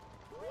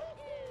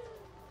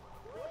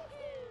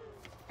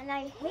 And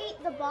I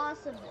hate the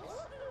boss of this.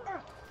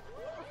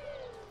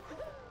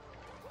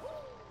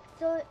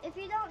 So, if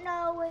you don't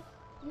know,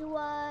 you,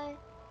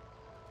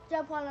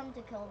 jump on them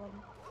to kill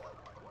them.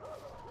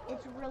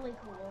 It's really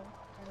cool.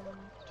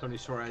 Tony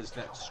Suarez,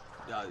 that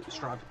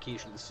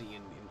stratification scene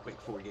in Quake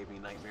 4 gave me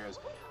nightmares.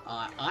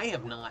 I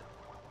have not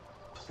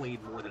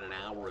played more than an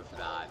hour of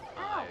that.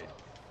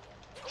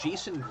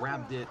 Jason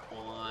grabbed it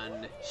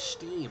on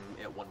Steam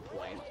at one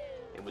point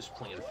and was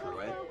playing through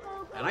it.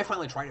 And I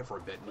finally tried it for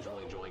a bit and was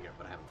really enjoying it,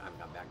 but I haven't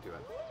gotten back to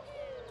it.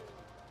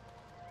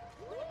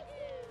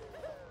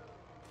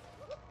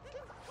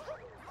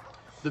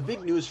 The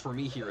big news for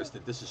me here is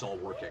that this is all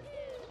working,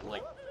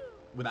 like,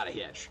 without a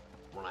hitch.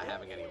 We're not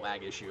having any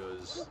lag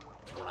issues.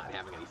 We're not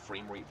having any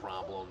frame rate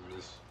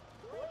problems.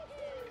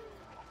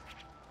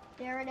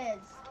 There it is.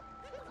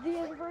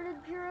 The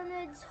inverted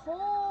pyramid's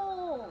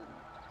hole.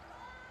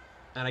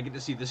 And I get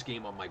to see this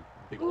game on my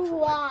big ultra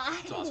Why? wide.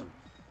 It's awesome.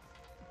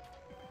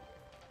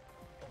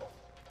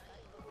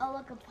 Oh,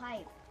 look, a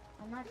pipe.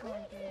 I'm not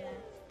going through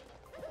that.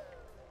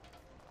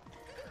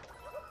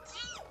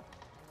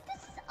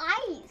 This is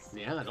ice.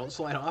 Yeah, don't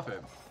slide off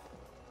it.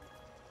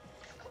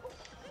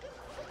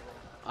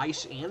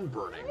 Ice and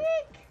burning.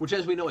 Which,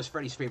 as we know, is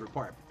Freddy's favorite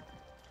part.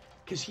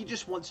 Because he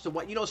just wants to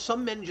watch... You know,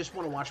 some men just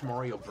want to watch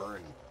Mario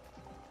burn.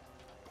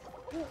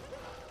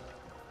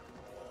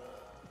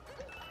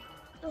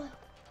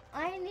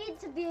 I need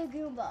to be a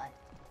Goomba.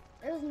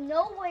 There's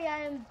no way I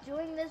am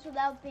doing this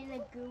without being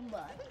a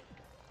Goomba.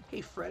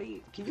 Hey,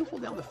 Freddy, can you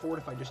hold down the fort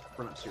if I just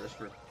run upstairs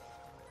for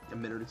a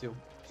minute or two?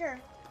 Sure.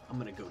 I'm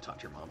going to go talk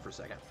to your mom for a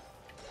second.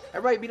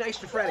 Everybody be nice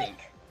to Freddy.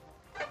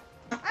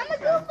 I'm a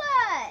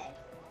Goomba!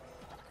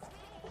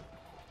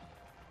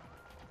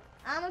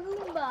 I'm a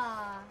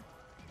Goomba.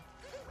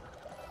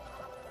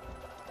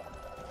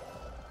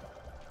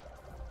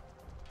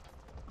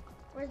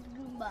 Where's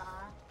Goomba?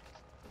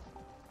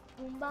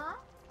 Goomba?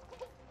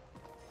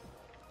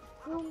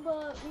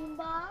 Goomba,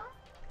 Goomba?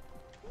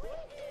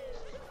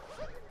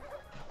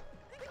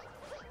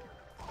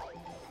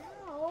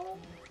 No.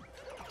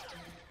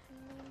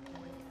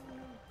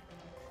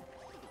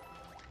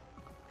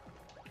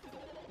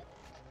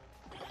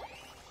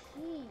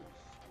 Sheesh.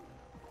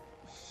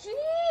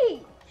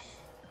 Sheesh!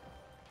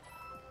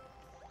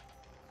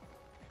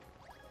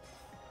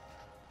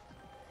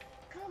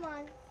 Come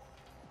on.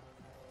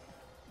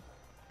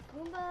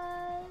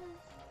 Goombas.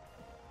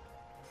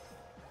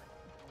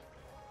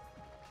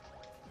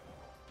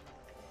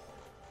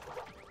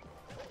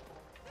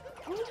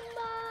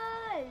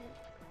 Goombas.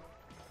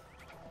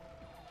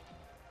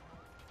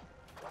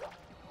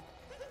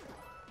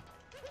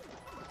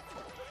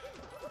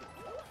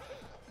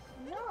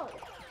 No.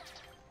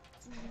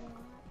 Do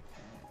not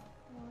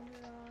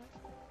wander off.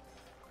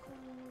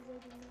 Please,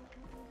 I do not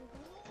want you to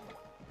go.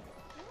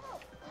 No,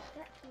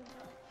 that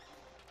Goomba.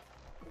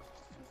 Let's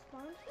just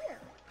respawn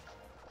here.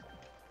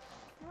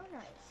 How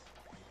nice.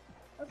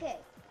 Okay,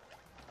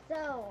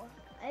 so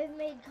I've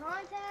made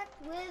contact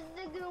with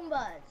the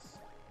Goombas.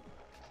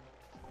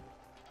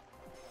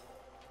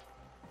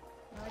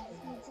 I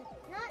just need to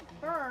not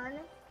burn.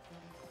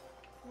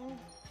 And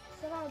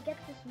somehow get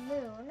this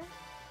moon.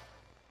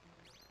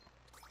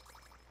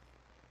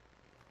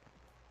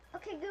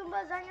 Okay,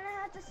 Goombas, I'm gonna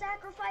have to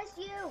sacrifice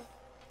you.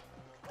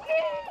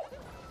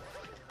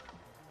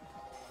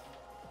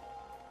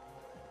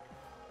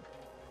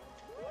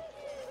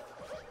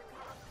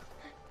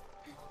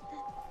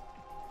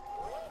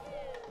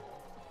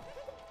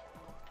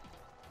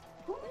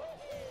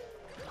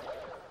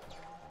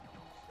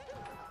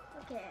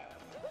 Okay.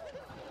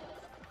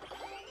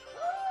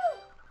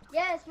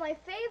 Yes, my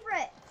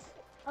favorite.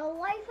 A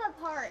life of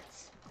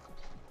hearts.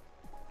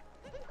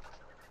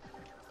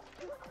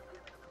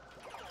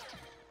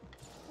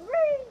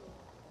 Whee!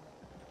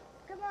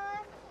 Come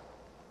on.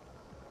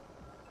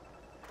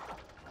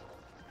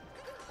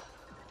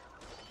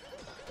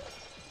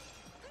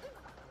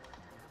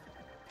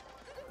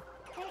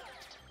 Hey.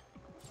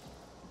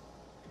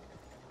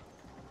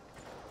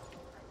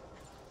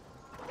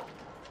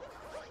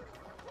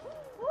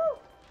 Woo!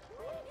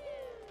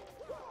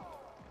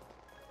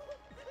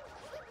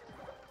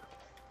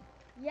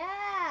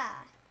 Yeah.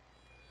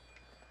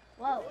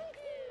 Whoa.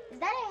 Is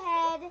that a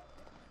head?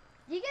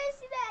 Do you guys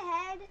see that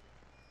head?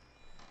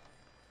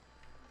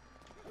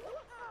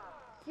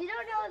 If you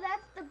don't know,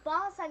 that's the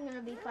boss I'm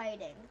gonna be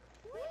fighting.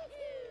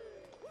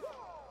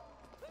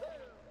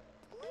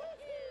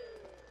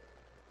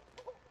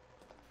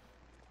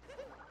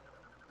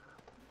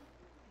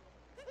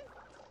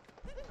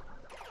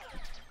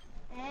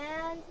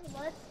 And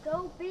let's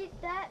go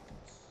beat that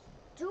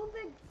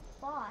stupid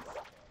boss.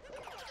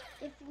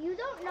 If you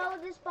don't know,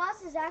 this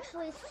boss is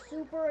actually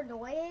super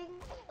annoying.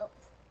 Oh,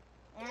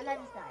 and I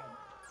just died.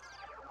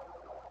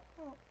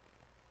 Oh.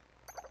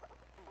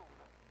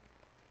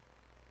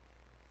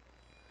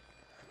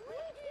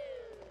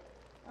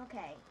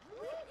 Okay.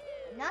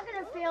 I'm not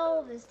gonna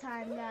fail this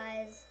time,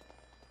 guys.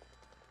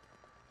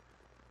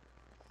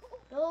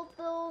 Those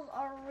bills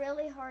are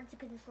really hard to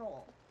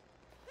control.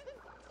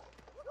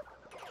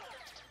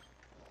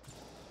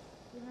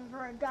 Even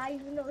for a guy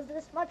who knows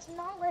this much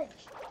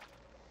knowledge.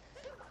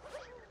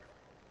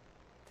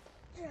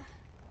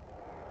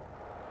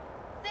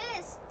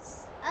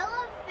 Fists! I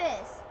love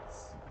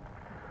fists.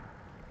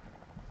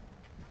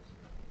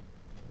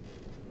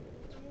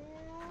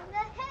 And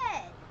the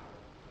head.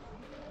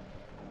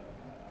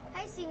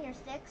 Hi, Senior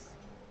Sticks.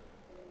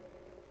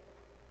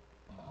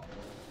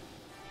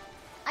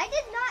 I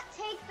did not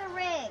take the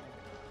ring.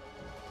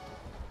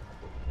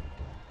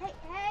 Hey,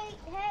 hey,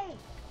 hey.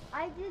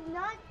 I did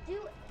not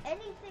do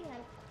anything.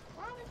 I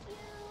promise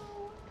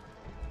you.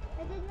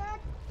 I did not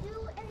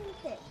do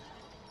anything.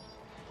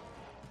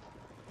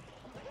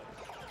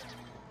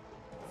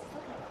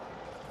 Okay.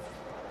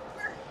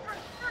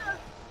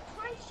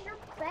 Punch your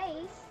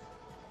face.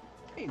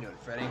 How you doing,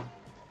 Freddy?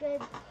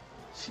 Good.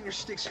 Senior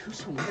Sticks,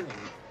 who's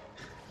winning?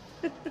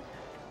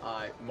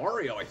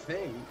 Mario, I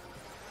think.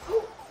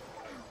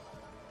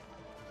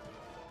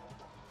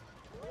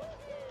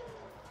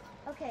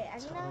 Okay, I'm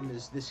gonna... Tom,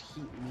 is this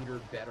heat meter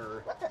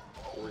better? What the?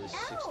 Or is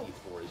Ow.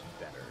 64 is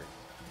better?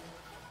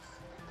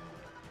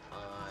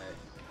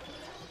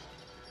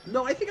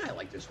 No, I think I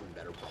like this one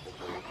better, probably.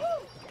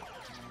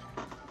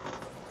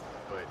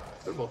 But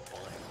they're both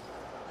fine.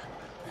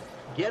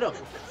 Get him!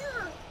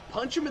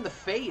 Punch him in the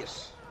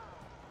face!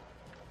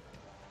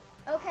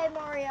 Okay,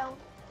 Mario.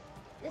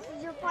 This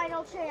is your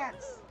final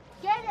chance.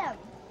 Get him!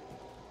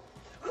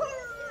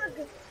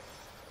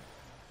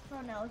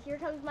 Oh no, here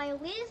comes my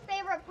least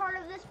favorite part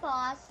of this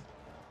boss.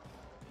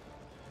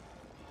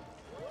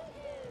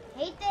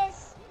 Hate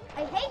this.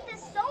 I hate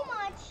this so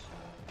much.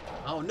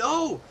 Oh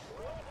no!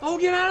 Oh,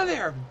 get out of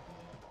there!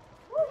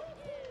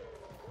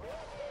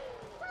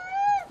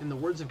 In the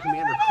words of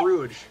Commander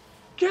Cruge,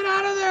 get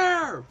out of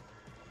there!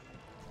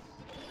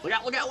 Look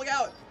out, look out, look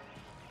out!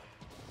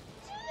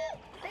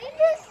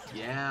 Famous?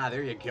 Yeah,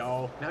 there you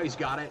go. Now he's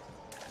got it.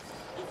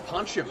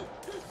 Punch him.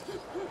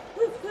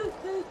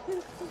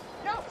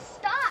 No,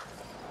 stop!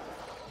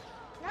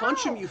 No.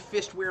 Punch him, you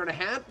fist wearing a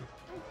hat.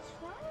 I'm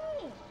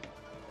trying.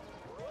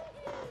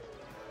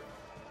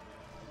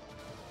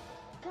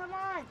 Come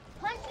on,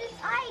 punch this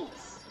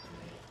ice.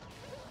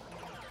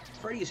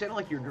 Freddy, you sound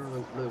like you're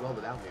doing really well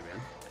without me,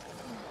 man.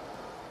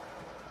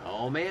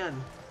 Oh,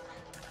 man.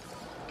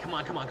 Come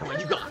on, come on, come on.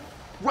 You got it.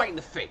 Right in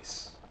the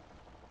face.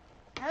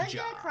 I was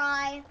gonna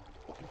cry.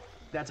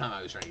 That time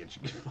I was trying to get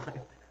you.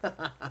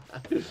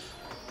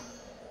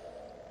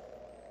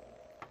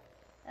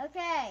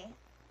 Okay.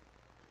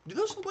 Do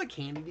those look like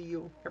candy to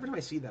you? Every time I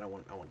see that, I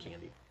want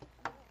candy.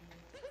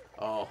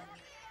 Oh,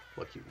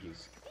 look,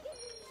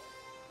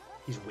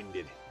 he's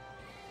winded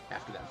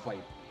after that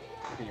fight.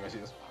 Can you guys see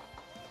this?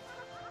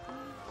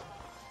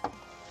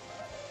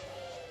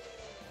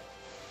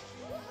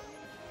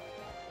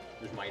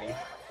 There's Mighty.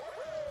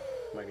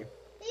 Mighty.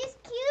 He's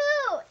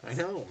cute. I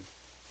know.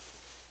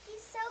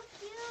 He's so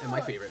cute. And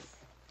my favorite,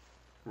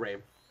 Ray.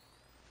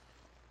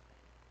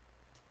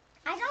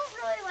 I don't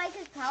really like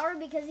his power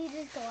because he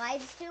just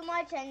glides too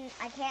much and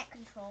I can't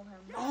control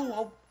him.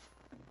 Oh,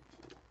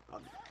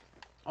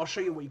 I'll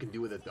show you what you can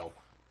do with it, though.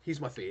 He's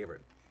my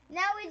favorite.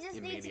 Now we just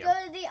in need to Mania.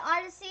 go to the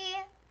Odyssey.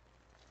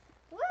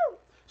 Woo!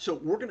 So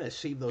we're gonna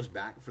save those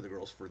back for the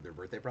girls for their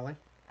birthday, probably.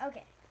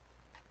 Okay.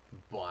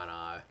 But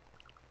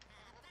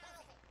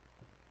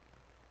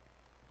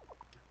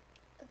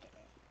Okay.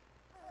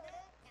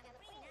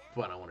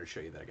 but I want to show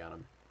you that I got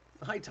them.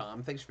 Hi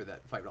Tom, thanks for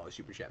that $5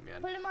 super chat,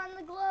 man. Put him on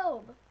the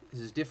globe.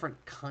 This is a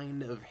different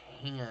kind of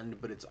hand,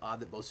 but it's odd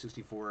that both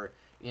 64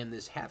 and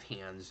this half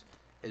hands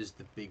is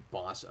the big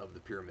boss of the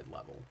pyramid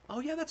level. Oh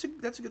yeah, that's a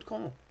good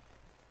call.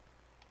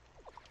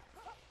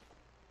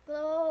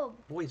 Globe.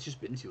 Boy, it's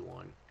just been too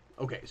long.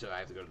 Okay, so I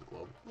have to go to the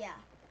globe. Yeah.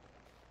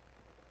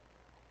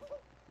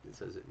 It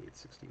says it needs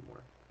 16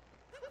 more.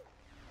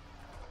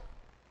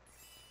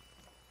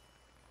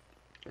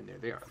 And there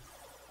they are.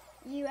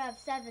 You have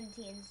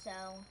 17, so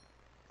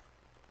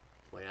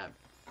Why not?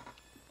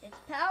 it's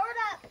powered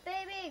up,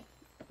 baby.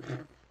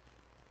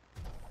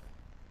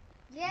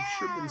 Yeah. You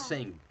should have been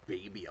saying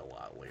baby a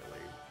lot lately.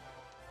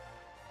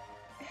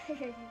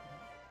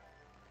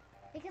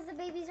 Because the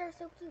babies are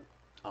so cute.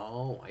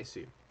 Oh, I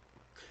see.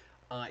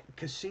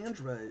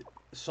 Cassandra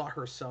saw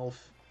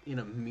herself in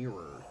a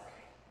mirror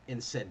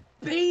and said,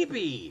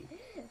 "Baby!"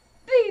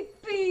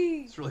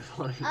 Baby. It's really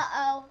funny.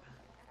 Uh-oh.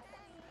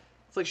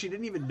 It's like she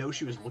didn't even know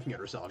she was looking at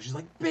herself. She's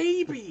like,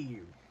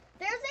 "Baby!"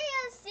 There's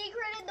a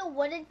secret in the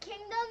Wooded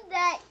Kingdom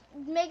that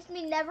makes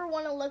me never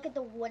want to look at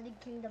the Wooded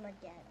Kingdom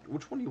again.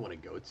 Which one do you want to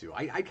go to?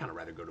 I'd kind of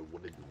rather go to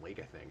Wooded Lake,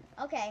 I think,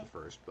 Okay.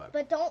 first, but...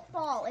 But don't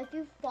fall. If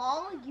you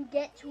fall, you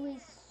get to a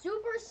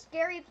super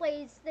scary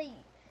place that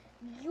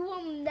you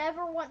will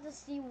never want to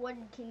see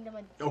Wooded Kingdom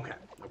again. Okay.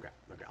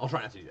 I'll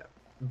try not to do that.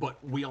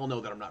 But we all know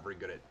that I'm not very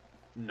good at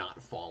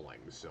not falling,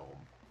 so...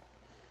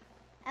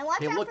 And watch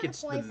Hey, out look, for the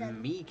it's the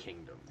poison. Me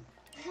Kingdom.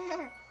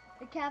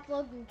 The Cap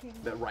Logan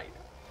Kingdom. That right.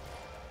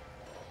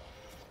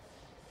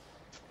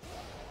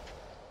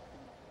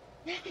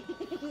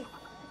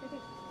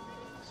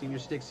 Senior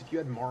Sticks, if you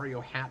had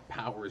Mario hat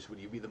powers, would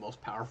you be the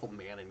most powerful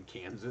man in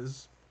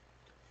Kansas?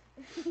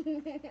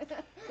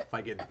 If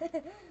I could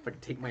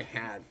take my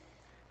hat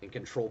and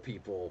control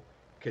people,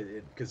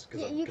 because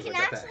you can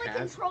actually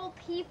control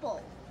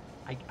people.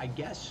 I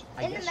guess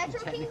In the you Metro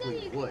technically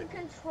Kingdom, you would.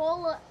 can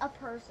control a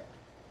person,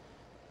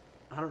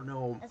 I don't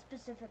know. a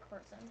specific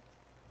person.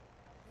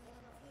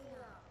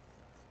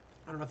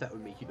 I don't know if that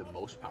would make you the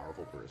most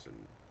powerful person.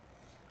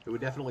 It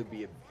would definitely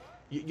be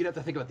you'd have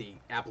to think about the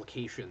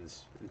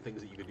applications and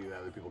things that you could do that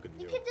other people could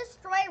do. You can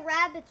destroy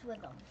rabbits with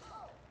them.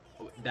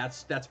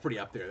 That's pretty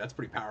up there. That's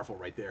pretty powerful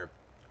right there.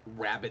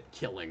 Rabbit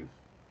killing.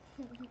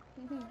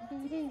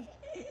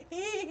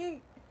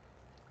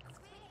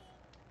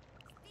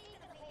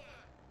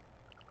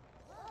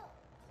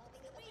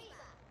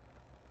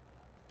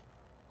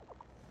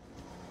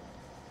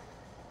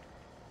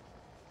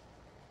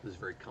 This is a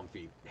very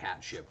comfy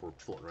hat ship we're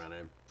floating around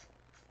in.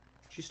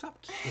 Should you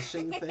stop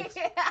kissing things?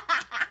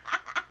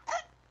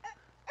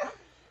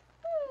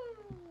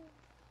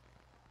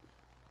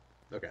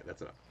 Okay,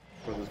 that's enough.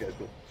 One of those guys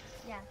cool.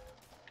 Yeah.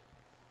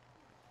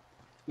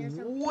 They're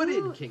so Wooded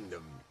cute.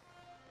 Kingdom.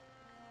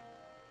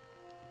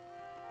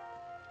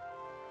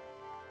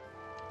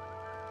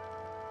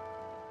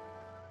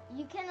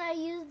 You can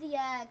use the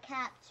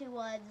cap to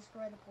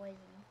destroy the poison.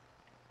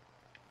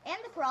 And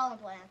the piranha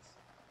plants.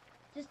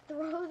 Just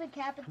throw the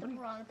cap at the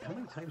piranha How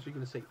many plants. times are you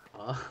going to say,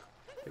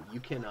 You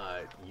can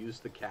use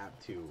the cap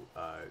to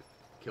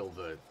kill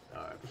the...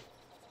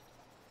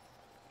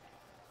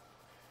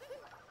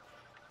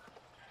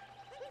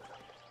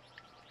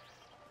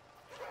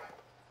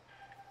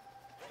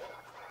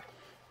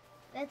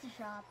 That's a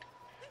shop.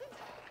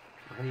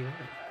 How do you know?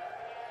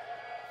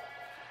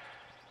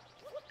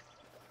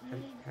 You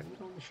need How do you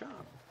go in the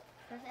shop?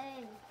 press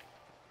A.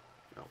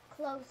 No.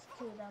 Close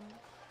to them.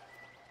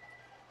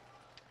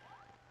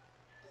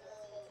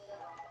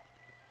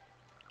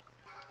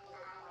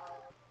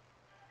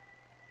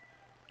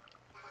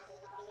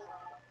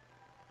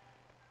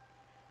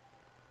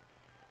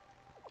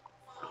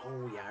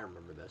 Oh, yeah, I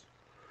remember this.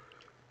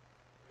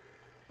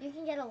 You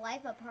can get a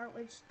life up heart,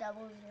 which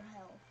doubles your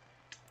health.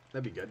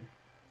 That'd be good.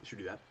 You should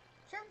do that.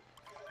 Sure.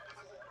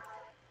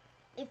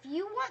 If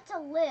you want to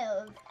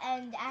live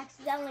and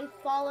accidentally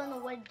fall in the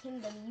Wood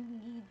Kingdom, you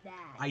need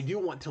that. I do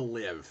want to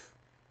live.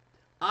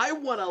 I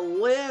want to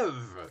live!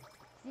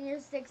 Senior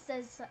 6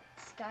 says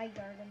Sky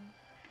Garden.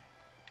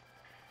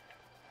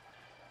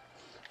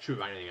 Should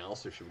we buy anything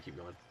else, or should we keep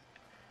going?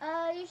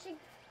 You should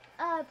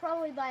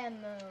probably buy a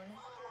moon.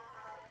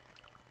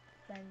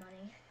 Spend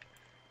money.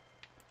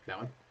 That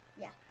one?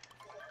 Yeah.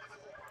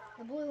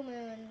 The blue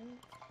moon.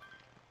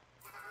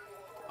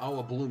 Oh,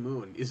 a blue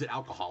moon. Is it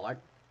alcoholic?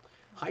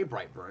 Hi,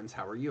 Brightburns.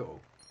 How are you?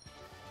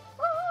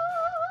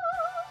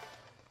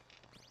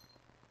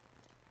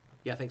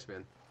 Yeah, thanks,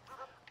 man.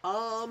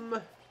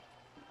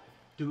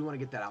 Do we want to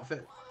get that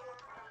outfit?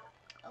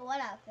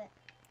 What outfit?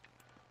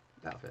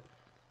 That outfit.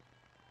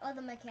 Oh,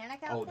 the mechanic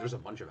outfit? Oh, there's a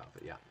bunch of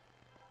outfit, yeah.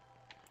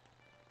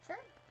 Sure.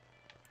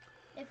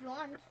 If you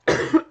want.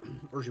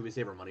 Or should we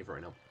save our money for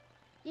right now?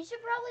 You should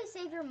probably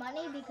save your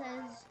money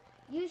because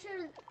you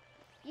should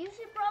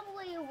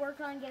probably work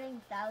on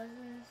getting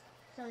thousands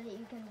so that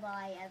you can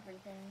buy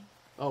everything.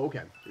 Oh,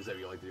 okay. Is that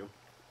what you like to do?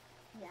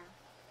 Yeah.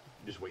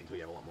 Just wait until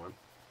you have a lot more.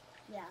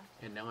 Yeah.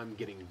 And now I'm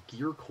getting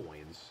gear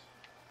coins.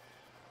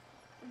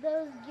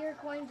 Those gear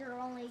coins are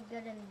only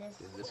good in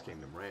this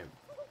kingdom, right?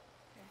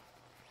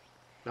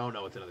 No,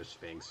 no, it's another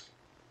Sphinx.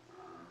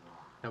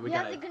 Now we you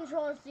gotta... have the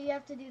controller, so you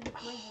have to do the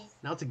quizzes.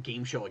 Now it's a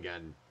game show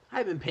again. I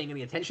haven't been paying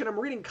any attention. I'm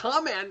reading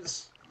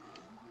comments.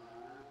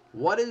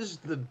 What does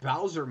the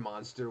Bowser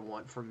monster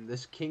want from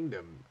this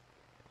kingdom?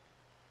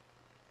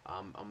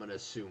 I'm gonna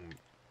assume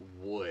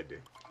wood.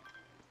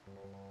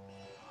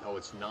 Oh,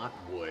 it's not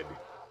wood.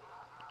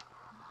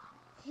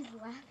 He's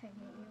laughing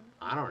at you.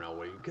 I don't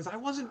know, because I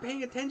wasn't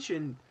paying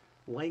attention.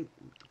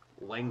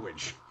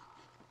 Language.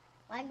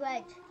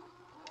 Language.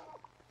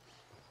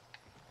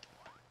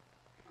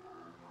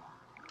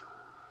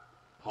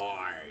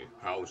 Hi,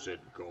 how's it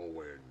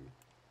going?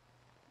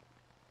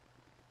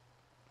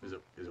 Is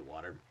it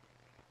water?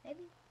 Maybe.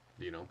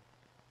 Do you know?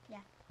 Yeah.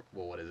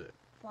 Well, what is it?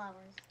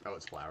 Flowers. Oh,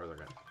 it's flowers.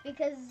 Okay.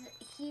 Because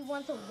he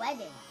wants a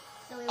wedding,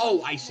 so he Oh,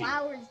 wants I see.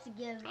 flowers to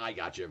give I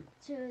got you.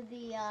 to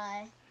the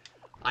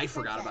I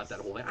forgot about princess.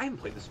 that whole thing. I haven't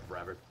played this in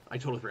forever. I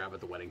totally forgot about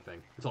the wedding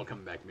thing. It's all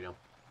coming back to me now.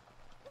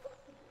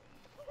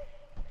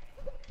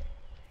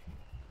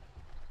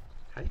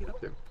 How do you get up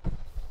there?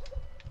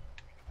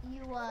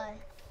 You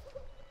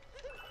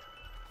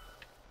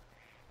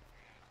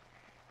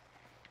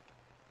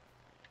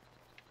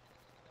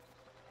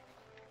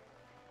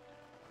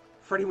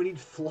Freddy, we need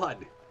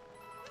flood.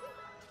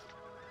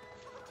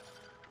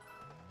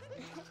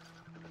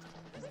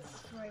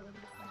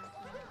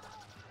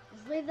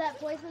 Just leave that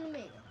poison to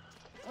me.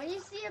 When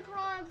you see a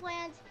piranha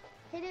plant,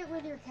 hit it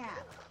with your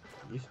cap.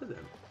 You said that.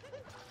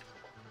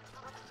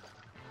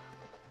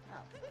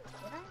 Oh, did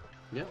I?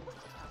 Yeah.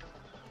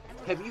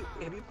 Have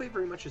you played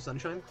very much of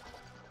Sunshine?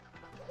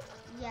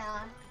 Yeah,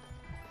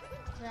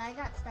 but I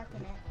got stuck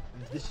in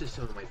it. This is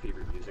some of my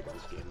favorite music in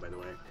this game, by the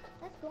way.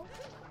 That's cool.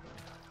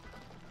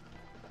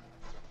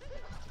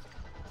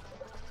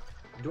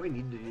 Do I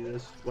need to do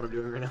this? What I'm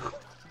doing right now?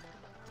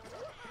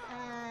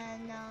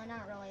 No,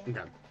 not really.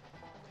 Okay.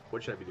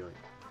 What should I be doing?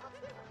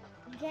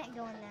 You can't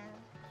go in there.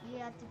 You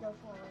have to go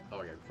forward. Oh,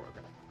 okay, before.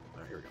 Okay. All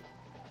right, here we go.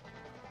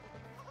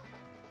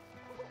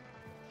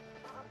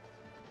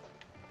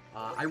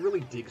 I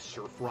really dig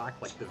surf rock,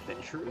 like the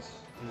Ventures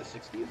in the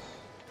 60s.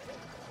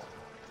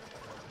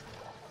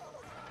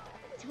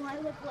 Do I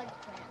look like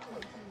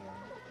Franklin to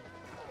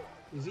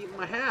He's eating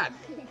my hat.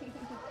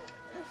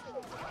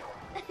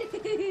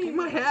 Give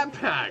my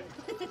hat back.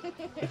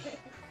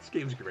 This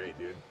game's great,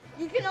 dude.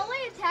 You can only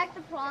attack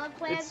the piranha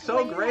plants It's so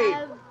when great. you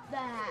have the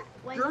hat.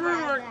 When you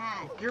have the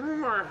hat. Give me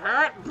my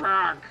hat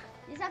back.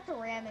 You just have to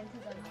ram into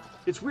them.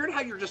 It's weird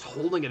how you're just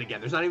holding it again.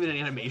 There's not even an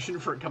animation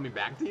for it coming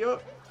back to you.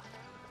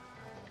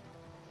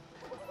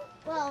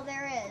 Well,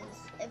 there is.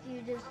 If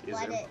you just Is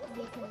let there? it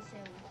be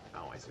consumed.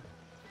 Oh, I see.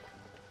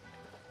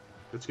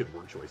 That's a good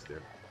word choice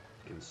there.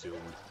 Consumed.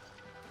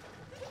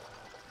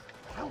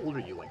 How old are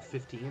you? Like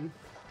 15?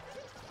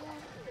 Yeah,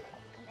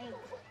 I'm 8.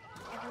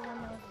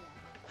 Everyone knows that.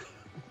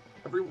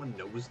 Everyone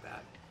knows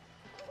that.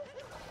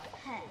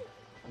 Hey.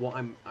 Well,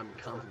 I'm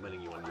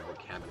complimenting you on your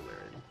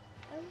vocabulary.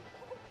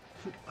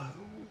 Oh.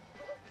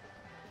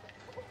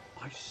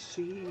 I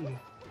see.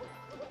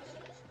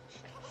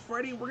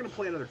 Freddy, we're gonna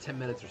play another 10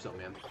 minutes or so,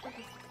 man.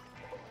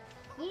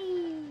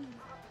 Yee.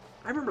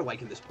 I remember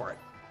liking this part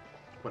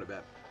quite a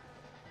bit.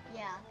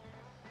 Yeah.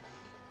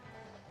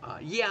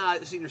 Yeah,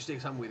 Senior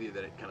Sticks, I'm with you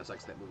that it kind of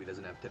sucks that movie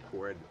doesn't have tip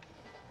cord.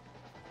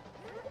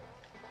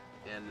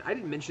 And I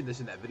didn't mention this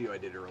in that video I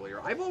did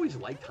earlier. I've always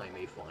liked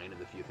Jaime Fine and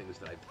the few things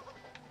that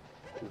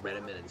I've read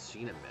him in and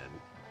seen him in.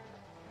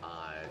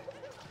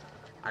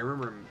 I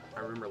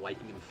remember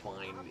liking him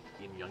fine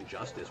in Young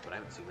Justice, but I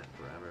haven't seen that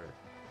in forever.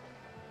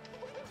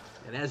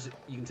 And as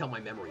you can tell, my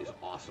memory is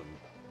awesome.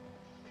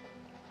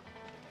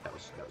 That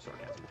was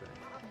sarcasm,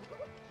 right?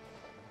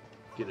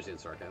 Do you understand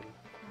sarcasm?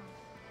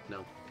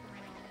 No.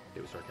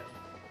 It was sarcasm.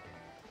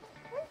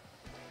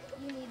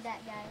 You need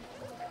that guy.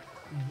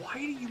 Why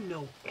do you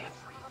know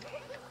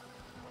everything?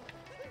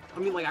 I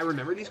mean, like, I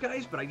remember these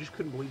guys, but I just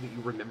couldn't believe that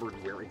you remembered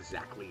where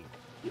exactly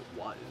it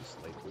was.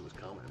 Like, it was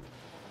common.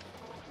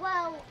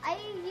 Well, I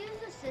use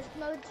assist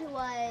mode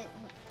to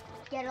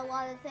get a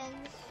lot of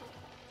things.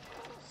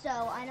 So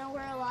I know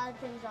where a lot of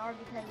things are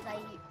because I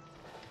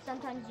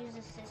sometimes use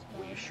assist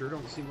mode. Well, you sure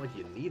don't seem like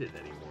you need it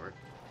anymore.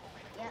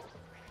 Yep.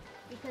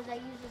 Because I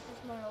use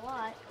assist mode a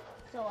lot,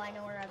 so I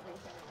know where everything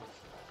is.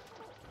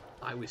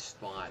 I always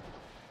thought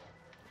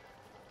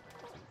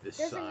this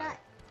There's a nut.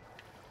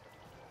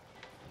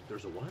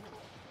 There's a what?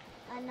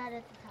 A nut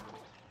at the top.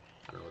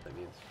 I don't know what that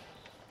means.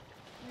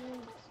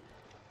 Mm,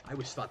 I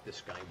always thought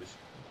this guy was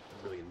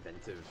really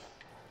inventive,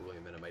 really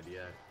inventive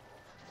idea.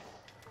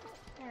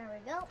 There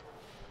we go.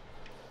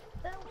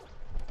 Boom.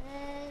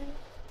 And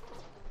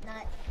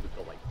nut. With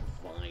the, like,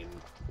 vine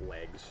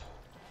legs.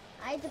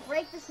 I had to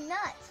break this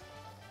nut.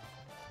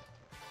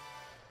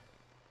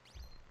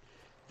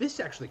 This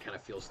actually kind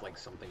of feels like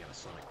something out of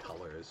Sonic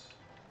Colors.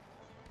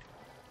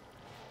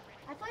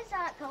 I play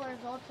Sonic Colors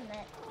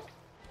Ultimate.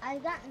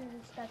 I've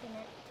gotten stuck in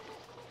it.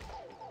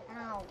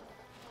 Ow.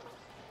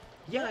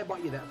 Yeah, I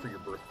bought you that for your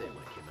birthday when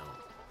it came out.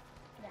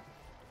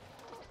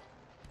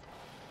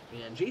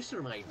 Yeah. And Jason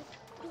and I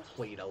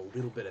played a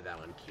little bit of that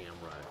on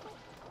camera,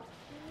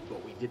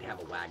 but we did have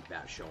a lag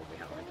bat show and we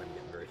had a hard time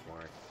getting very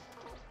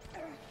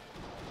far.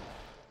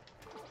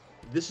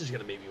 This is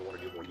going to make me want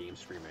to do more game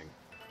streaming.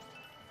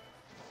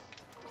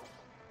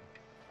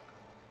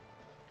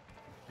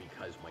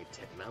 Because my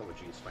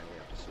technology is finally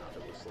up to snuff,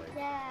 it looks like.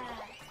 Yeah.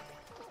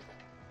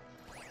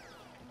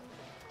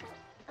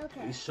 Okay.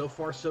 At least so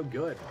far, so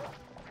good.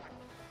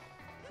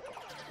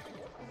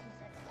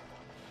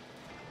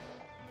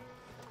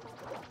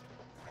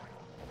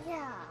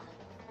 Yeah.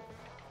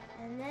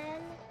 And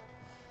then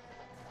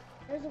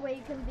there's a way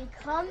you can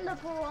become the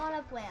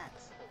piranha plant.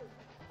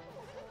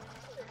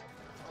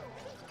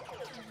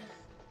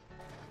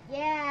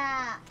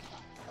 Yeah.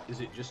 Is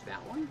it just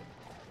that one?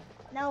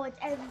 No, it's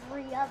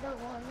every other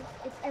one.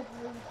 It's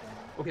everything.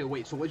 Okay,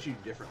 wait, so what did you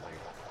do differently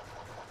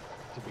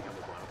to become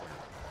the piranha plant?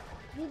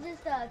 You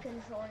just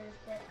control your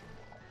stick.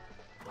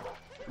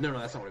 No,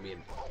 that's not what I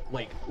mean.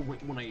 Like,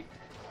 when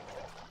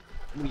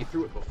you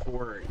threw it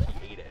before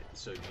he ate it,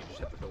 so you just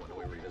have to throw it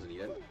away where he doesn't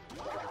eat it?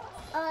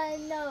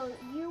 No,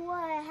 you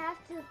have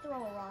to throw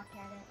a rock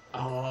at it.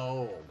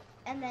 Oh.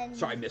 And then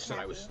Sorry, I missed it.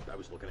 I was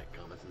looking at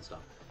comments and stuff.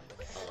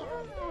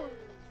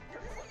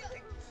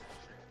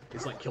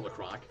 It's like Killer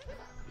Croc.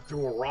 You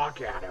throw a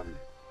rock at him.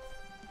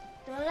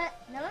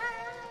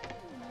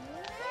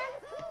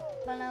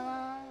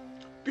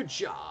 Good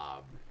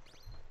job.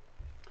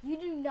 You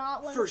do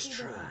not want First to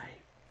see try.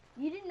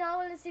 You do not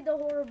want to see the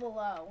horror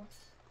below.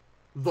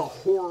 The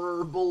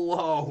horror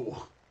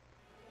below.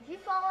 If you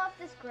fall off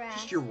this grass.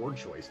 Just your word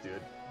choice,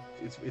 dude.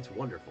 It's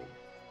wonderful.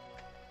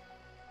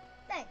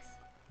 Thanks.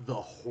 The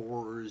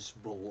horrors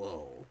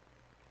below.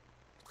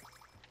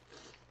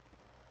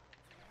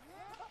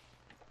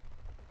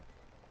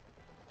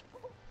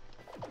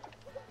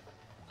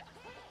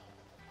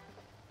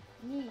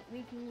 Neat.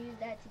 We can use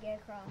that to get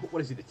across.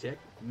 What is he, the tick?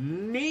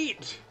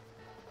 Neat!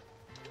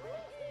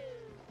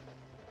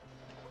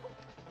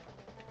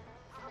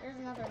 There's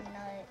another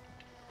nut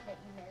that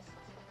you missed.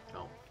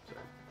 Oh,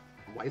 sorry.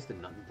 Why is the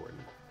nut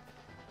important?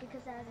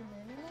 Because it has a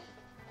moon in it?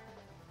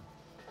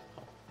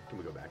 Oh, can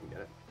we go back and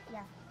get it?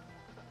 Yeah.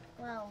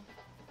 Well,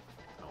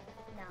 No.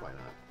 no. Why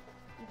not?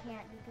 You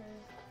can't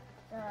because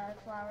the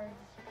flowers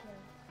disappear.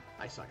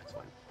 I suck, it's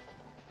fine.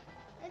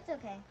 It's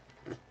okay.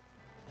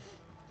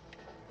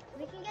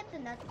 We can get the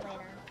nuts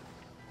later.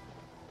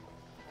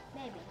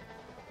 Maybe.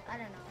 I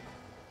don't know.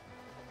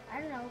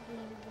 I don't know if we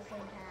use the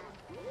same path.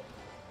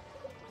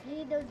 We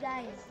need those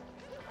guys.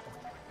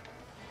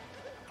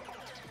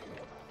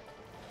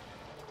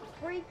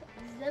 Freak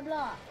the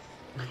blocks.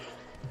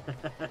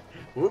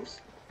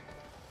 Whoops.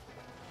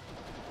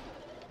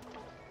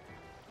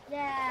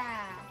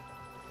 Yeah.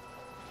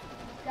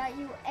 Got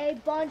you a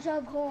bunch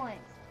of coins.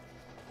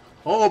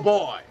 Oh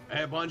boy,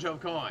 a bunch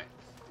of coins.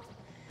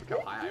 Look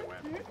how high I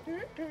went.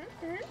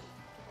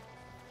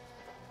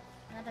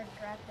 Another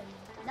dragon.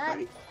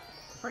 Nuts.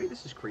 Freddy,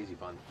 this is crazy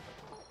fun.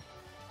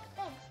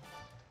 Thanks.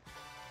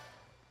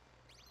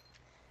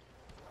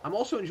 I'm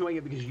also enjoying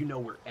it because you know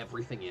where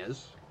everything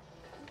is.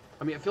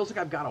 I mean, it feels like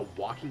I've got a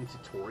walking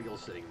tutorial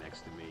sitting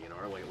next to me, you know,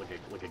 or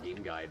like a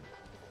game guide,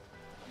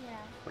 Yeah.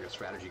 like a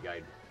strategy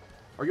guide.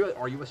 Are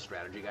you a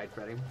strategy guide,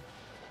 Freddy?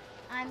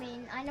 I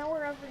mean, I know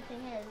where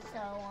everything is,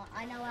 so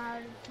I know how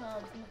to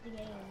beat the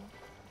game.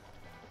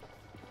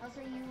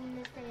 Also, you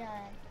missed a game.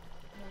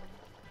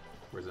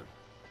 Where's it?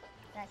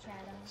 That shadow.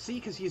 See,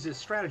 because he's a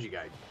strategy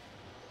guide.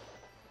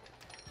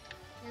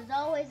 There's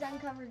always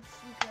uncovered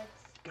secrets.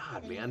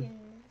 God, that man. You can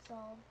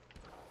solve.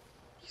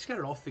 He's got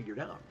it all figured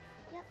out.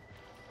 Yep.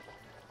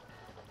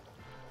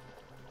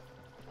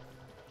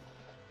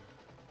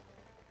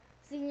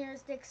 Senior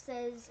Stick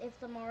says if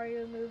the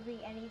Mario movie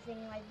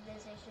anything like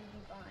this, it should be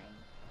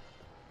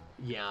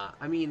fine. Yeah,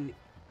 I mean,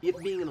 it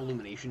being an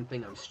Illumination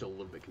thing, I'm still a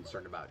little bit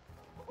concerned about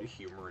the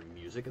humor and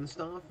music and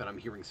stuff, and I'm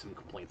hearing some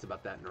complaints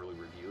about that in early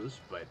reviews,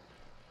 but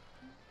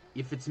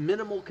if it's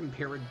minimal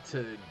compared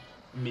to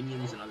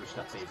Minions and other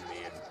stuff they've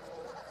made,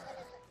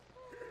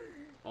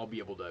 I'll be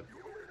able to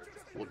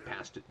look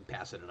past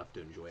it enough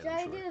to enjoy it, Should I'm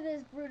I sure. do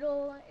this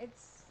brutal?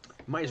 It's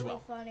Might as really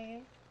well.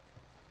 funny.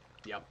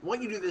 Yep. Why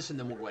don't you do this and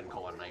then we'll go ahead and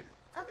call it a night.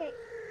 Okay.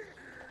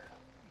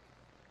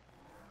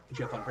 Did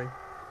you have fun, Frank?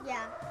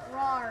 Yeah.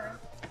 Roar.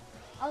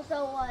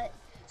 Also,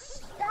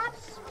 stop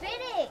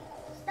spinning!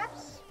 Stop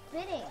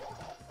spinning!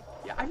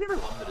 Yeah, I've never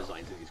loved the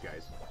designs of these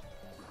guys.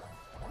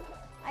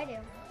 I do.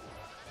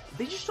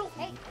 They just don't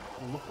Hey.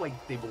 look like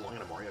they belong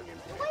in a Mario game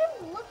to Do me.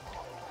 I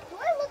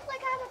look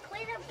like I'm a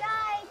clean-up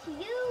guy to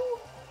you?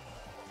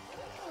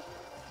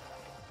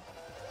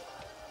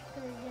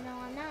 Because, you know,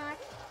 I'm not.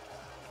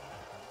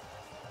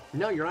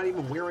 No, you're not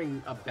even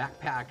wearing a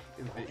backpack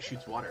that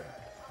shoots water.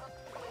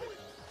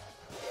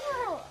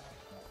 No.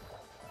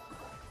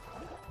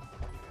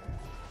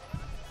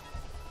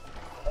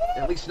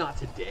 At least not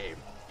today.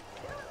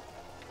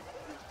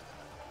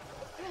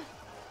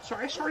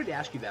 Sorry, I started to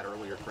ask you that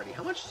earlier, Freddy.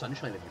 How much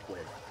Sunshine have you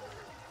played?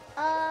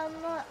 A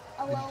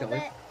little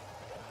bit.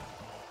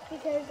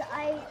 Because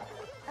I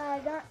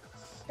got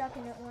stuck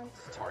in it once.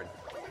 It's hard.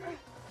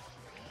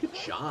 Good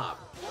job.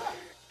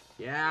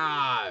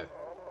 Yeah.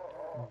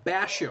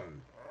 Bash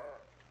him.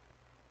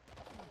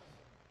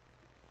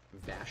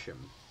 Bash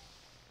him.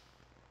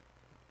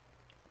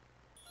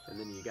 And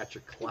then you got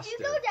your cluster. If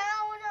you go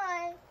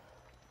down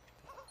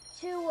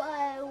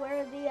to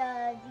where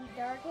the deep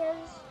dark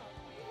is,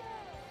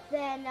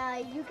 then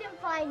you can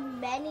find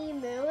many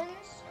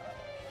moons,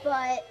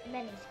 but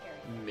many scary.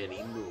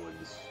 Many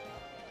moons.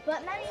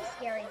 But many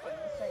scary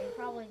things, so you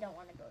probably don't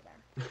want to go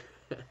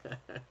there.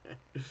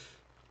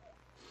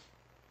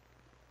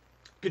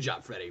 Good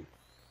job, Freddy.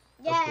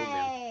 Yay! Cool,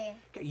 man.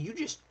 Okay, you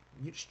just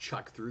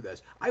chuck through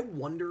this. I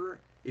wonder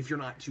if you're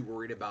not too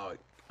worried about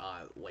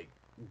like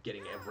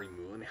getting every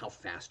moon, how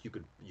fast you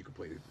could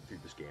play through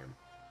this game.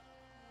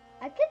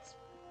 I could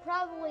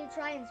probably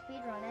try and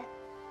speedrun it.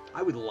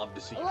 I would love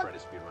to see you try to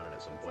speedrun it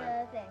at some point.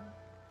 It's a thing.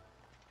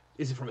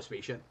 Is it from a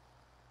spaceship?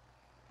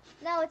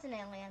 No, it's an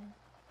alien.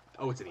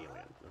 Oh, it's an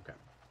alien. Okay.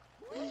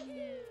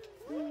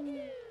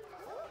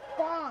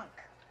 Bonk.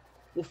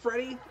 Well,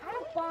 Freddy,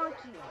 I'm gonna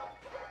bonk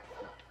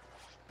you.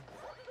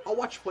 I'll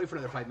watch you play for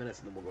another 5 minutes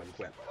and then we'll go ahead and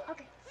quit.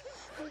 Okay.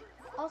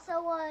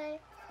 Also,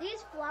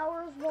 these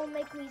flowers will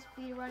make me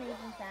speedrun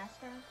even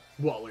faster.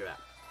 Whoa, look at that.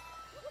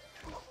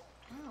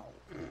 Ow.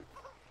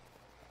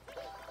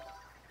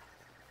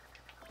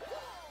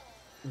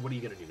 What are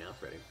you gonna do now,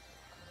 Freddy?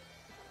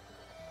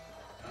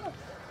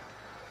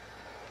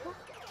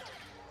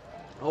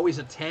 Oh, he's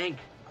a tank.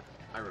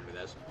 I remember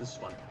this. This is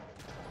fun.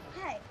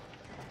 Hey.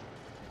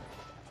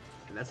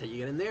 And that's how you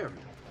get in there.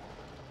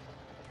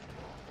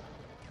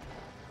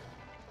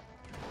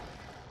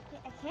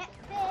 I can't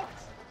fit.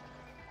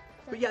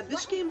 But yeah,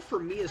 this game for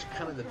me is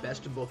kind of the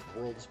best of both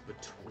worlds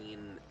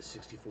between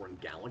 64 and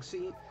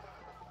Galaxy,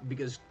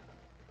 because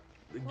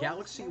the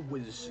Galaxy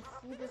was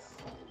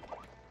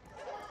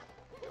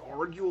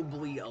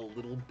arguably a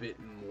little bit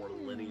more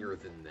linear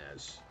than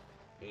this,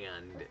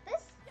 and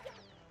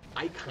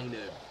I kind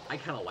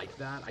of like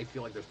that. I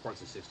feel like there's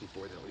parts of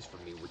 64 that, at least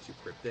for me, were too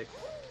cryptic,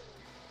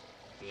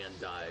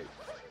 and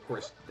of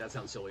course that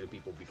sounds silly to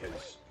people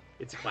because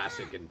it's a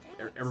classic and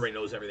everybody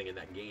knows everything in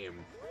that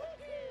game.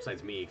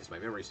 Besides me, because my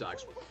memory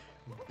sucks.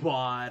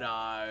 But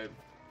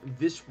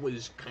this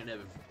was kind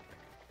of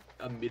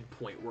a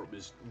midpoint where it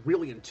was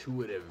really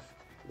intuitive,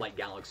 like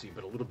Galaxy,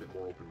 but a little bit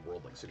more open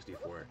world, like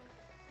 64.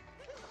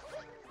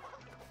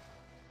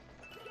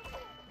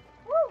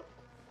 Woo!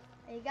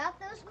 You got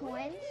those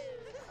coins.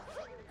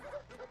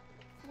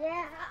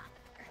 Yeah.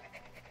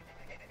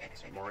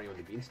 It's Mario and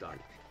the Beanstalk.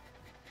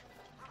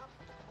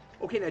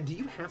 Okay, now do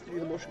you have to do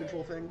the motion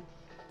control thing?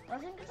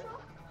 Motion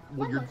control?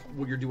 Well,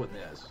 you're doing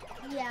this.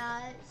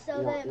 Yeah,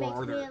 so that it makes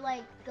me,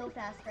 like, go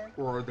faster.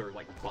 Or are there,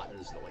 like,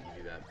 buttons that let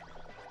you do that?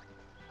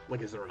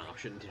 Like, is there an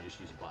option to just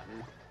use a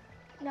button?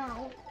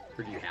 No.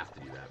 Or do you have to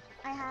do that?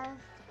 I have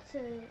to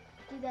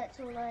do that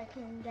so that I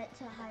can get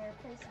to higher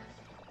places.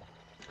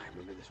 I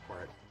remember this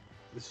part.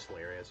 This is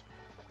hilarious.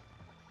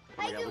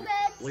 Hi, look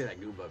Goombas! Look at that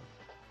Goomba.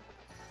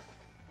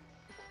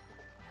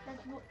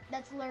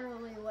 That's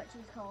literally what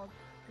she's called,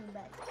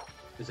 Goombas.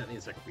 Is that in the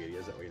encyclopedia?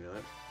 Is that why you know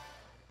that?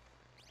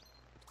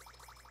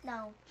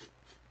 No.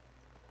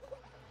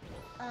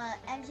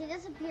 And she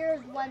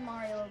disappears when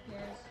Mario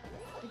appears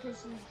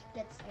because she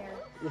gets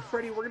scared. Well,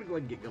 Freddy, we're gonna go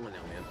ahead and get going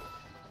now, man.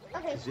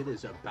 Okay. Because it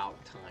is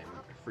about time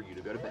for you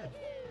to go to bed.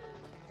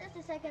 Just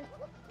a second.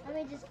 Let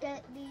me just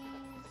get these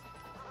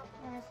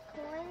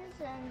coins,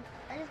 and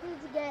I just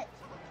need to get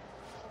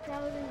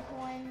 1,000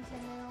 coins,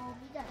 and then I'll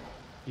be done.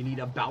 You need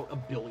about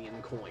 1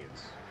 billion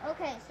coins.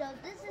 Okay, so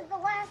this is the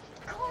last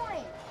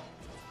coin.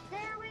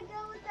 There we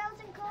go,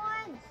 1,000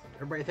 coins.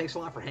 Everybody, thanks a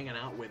lot for hanging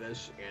out with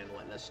us and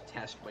letting us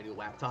test my new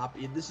laptop.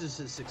 This is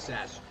a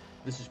success.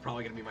 This is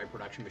probably going to be my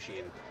production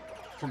machine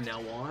from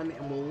now on,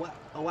 and will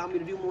allow me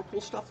to do more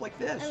cool stuff like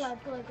this. I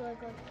love good.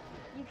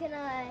 You can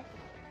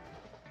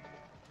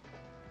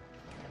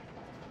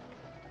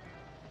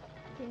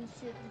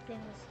shoot the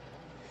things.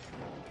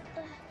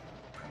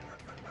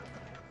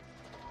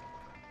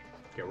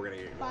 Okay, we're going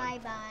to get going.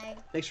 Bye-bye.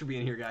 Thanks for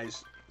being here,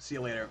 guys. See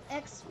you later.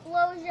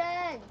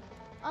 Explosion!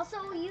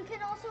 Also, you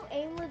can also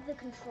aim with the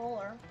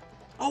controller.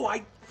 Oh,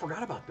 I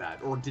forgot about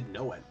that, or didn't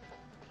know it.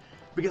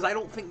 Because I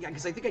don't think,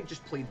 because I think I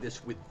just played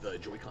this with the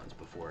Joy-Cons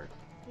before,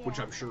 Yeah. which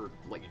I'm sure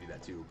let you do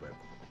that too, but...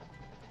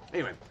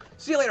 Anyway,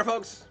 see you later,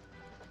 folks!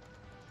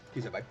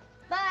 Peace out, bye.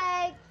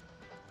 Bye!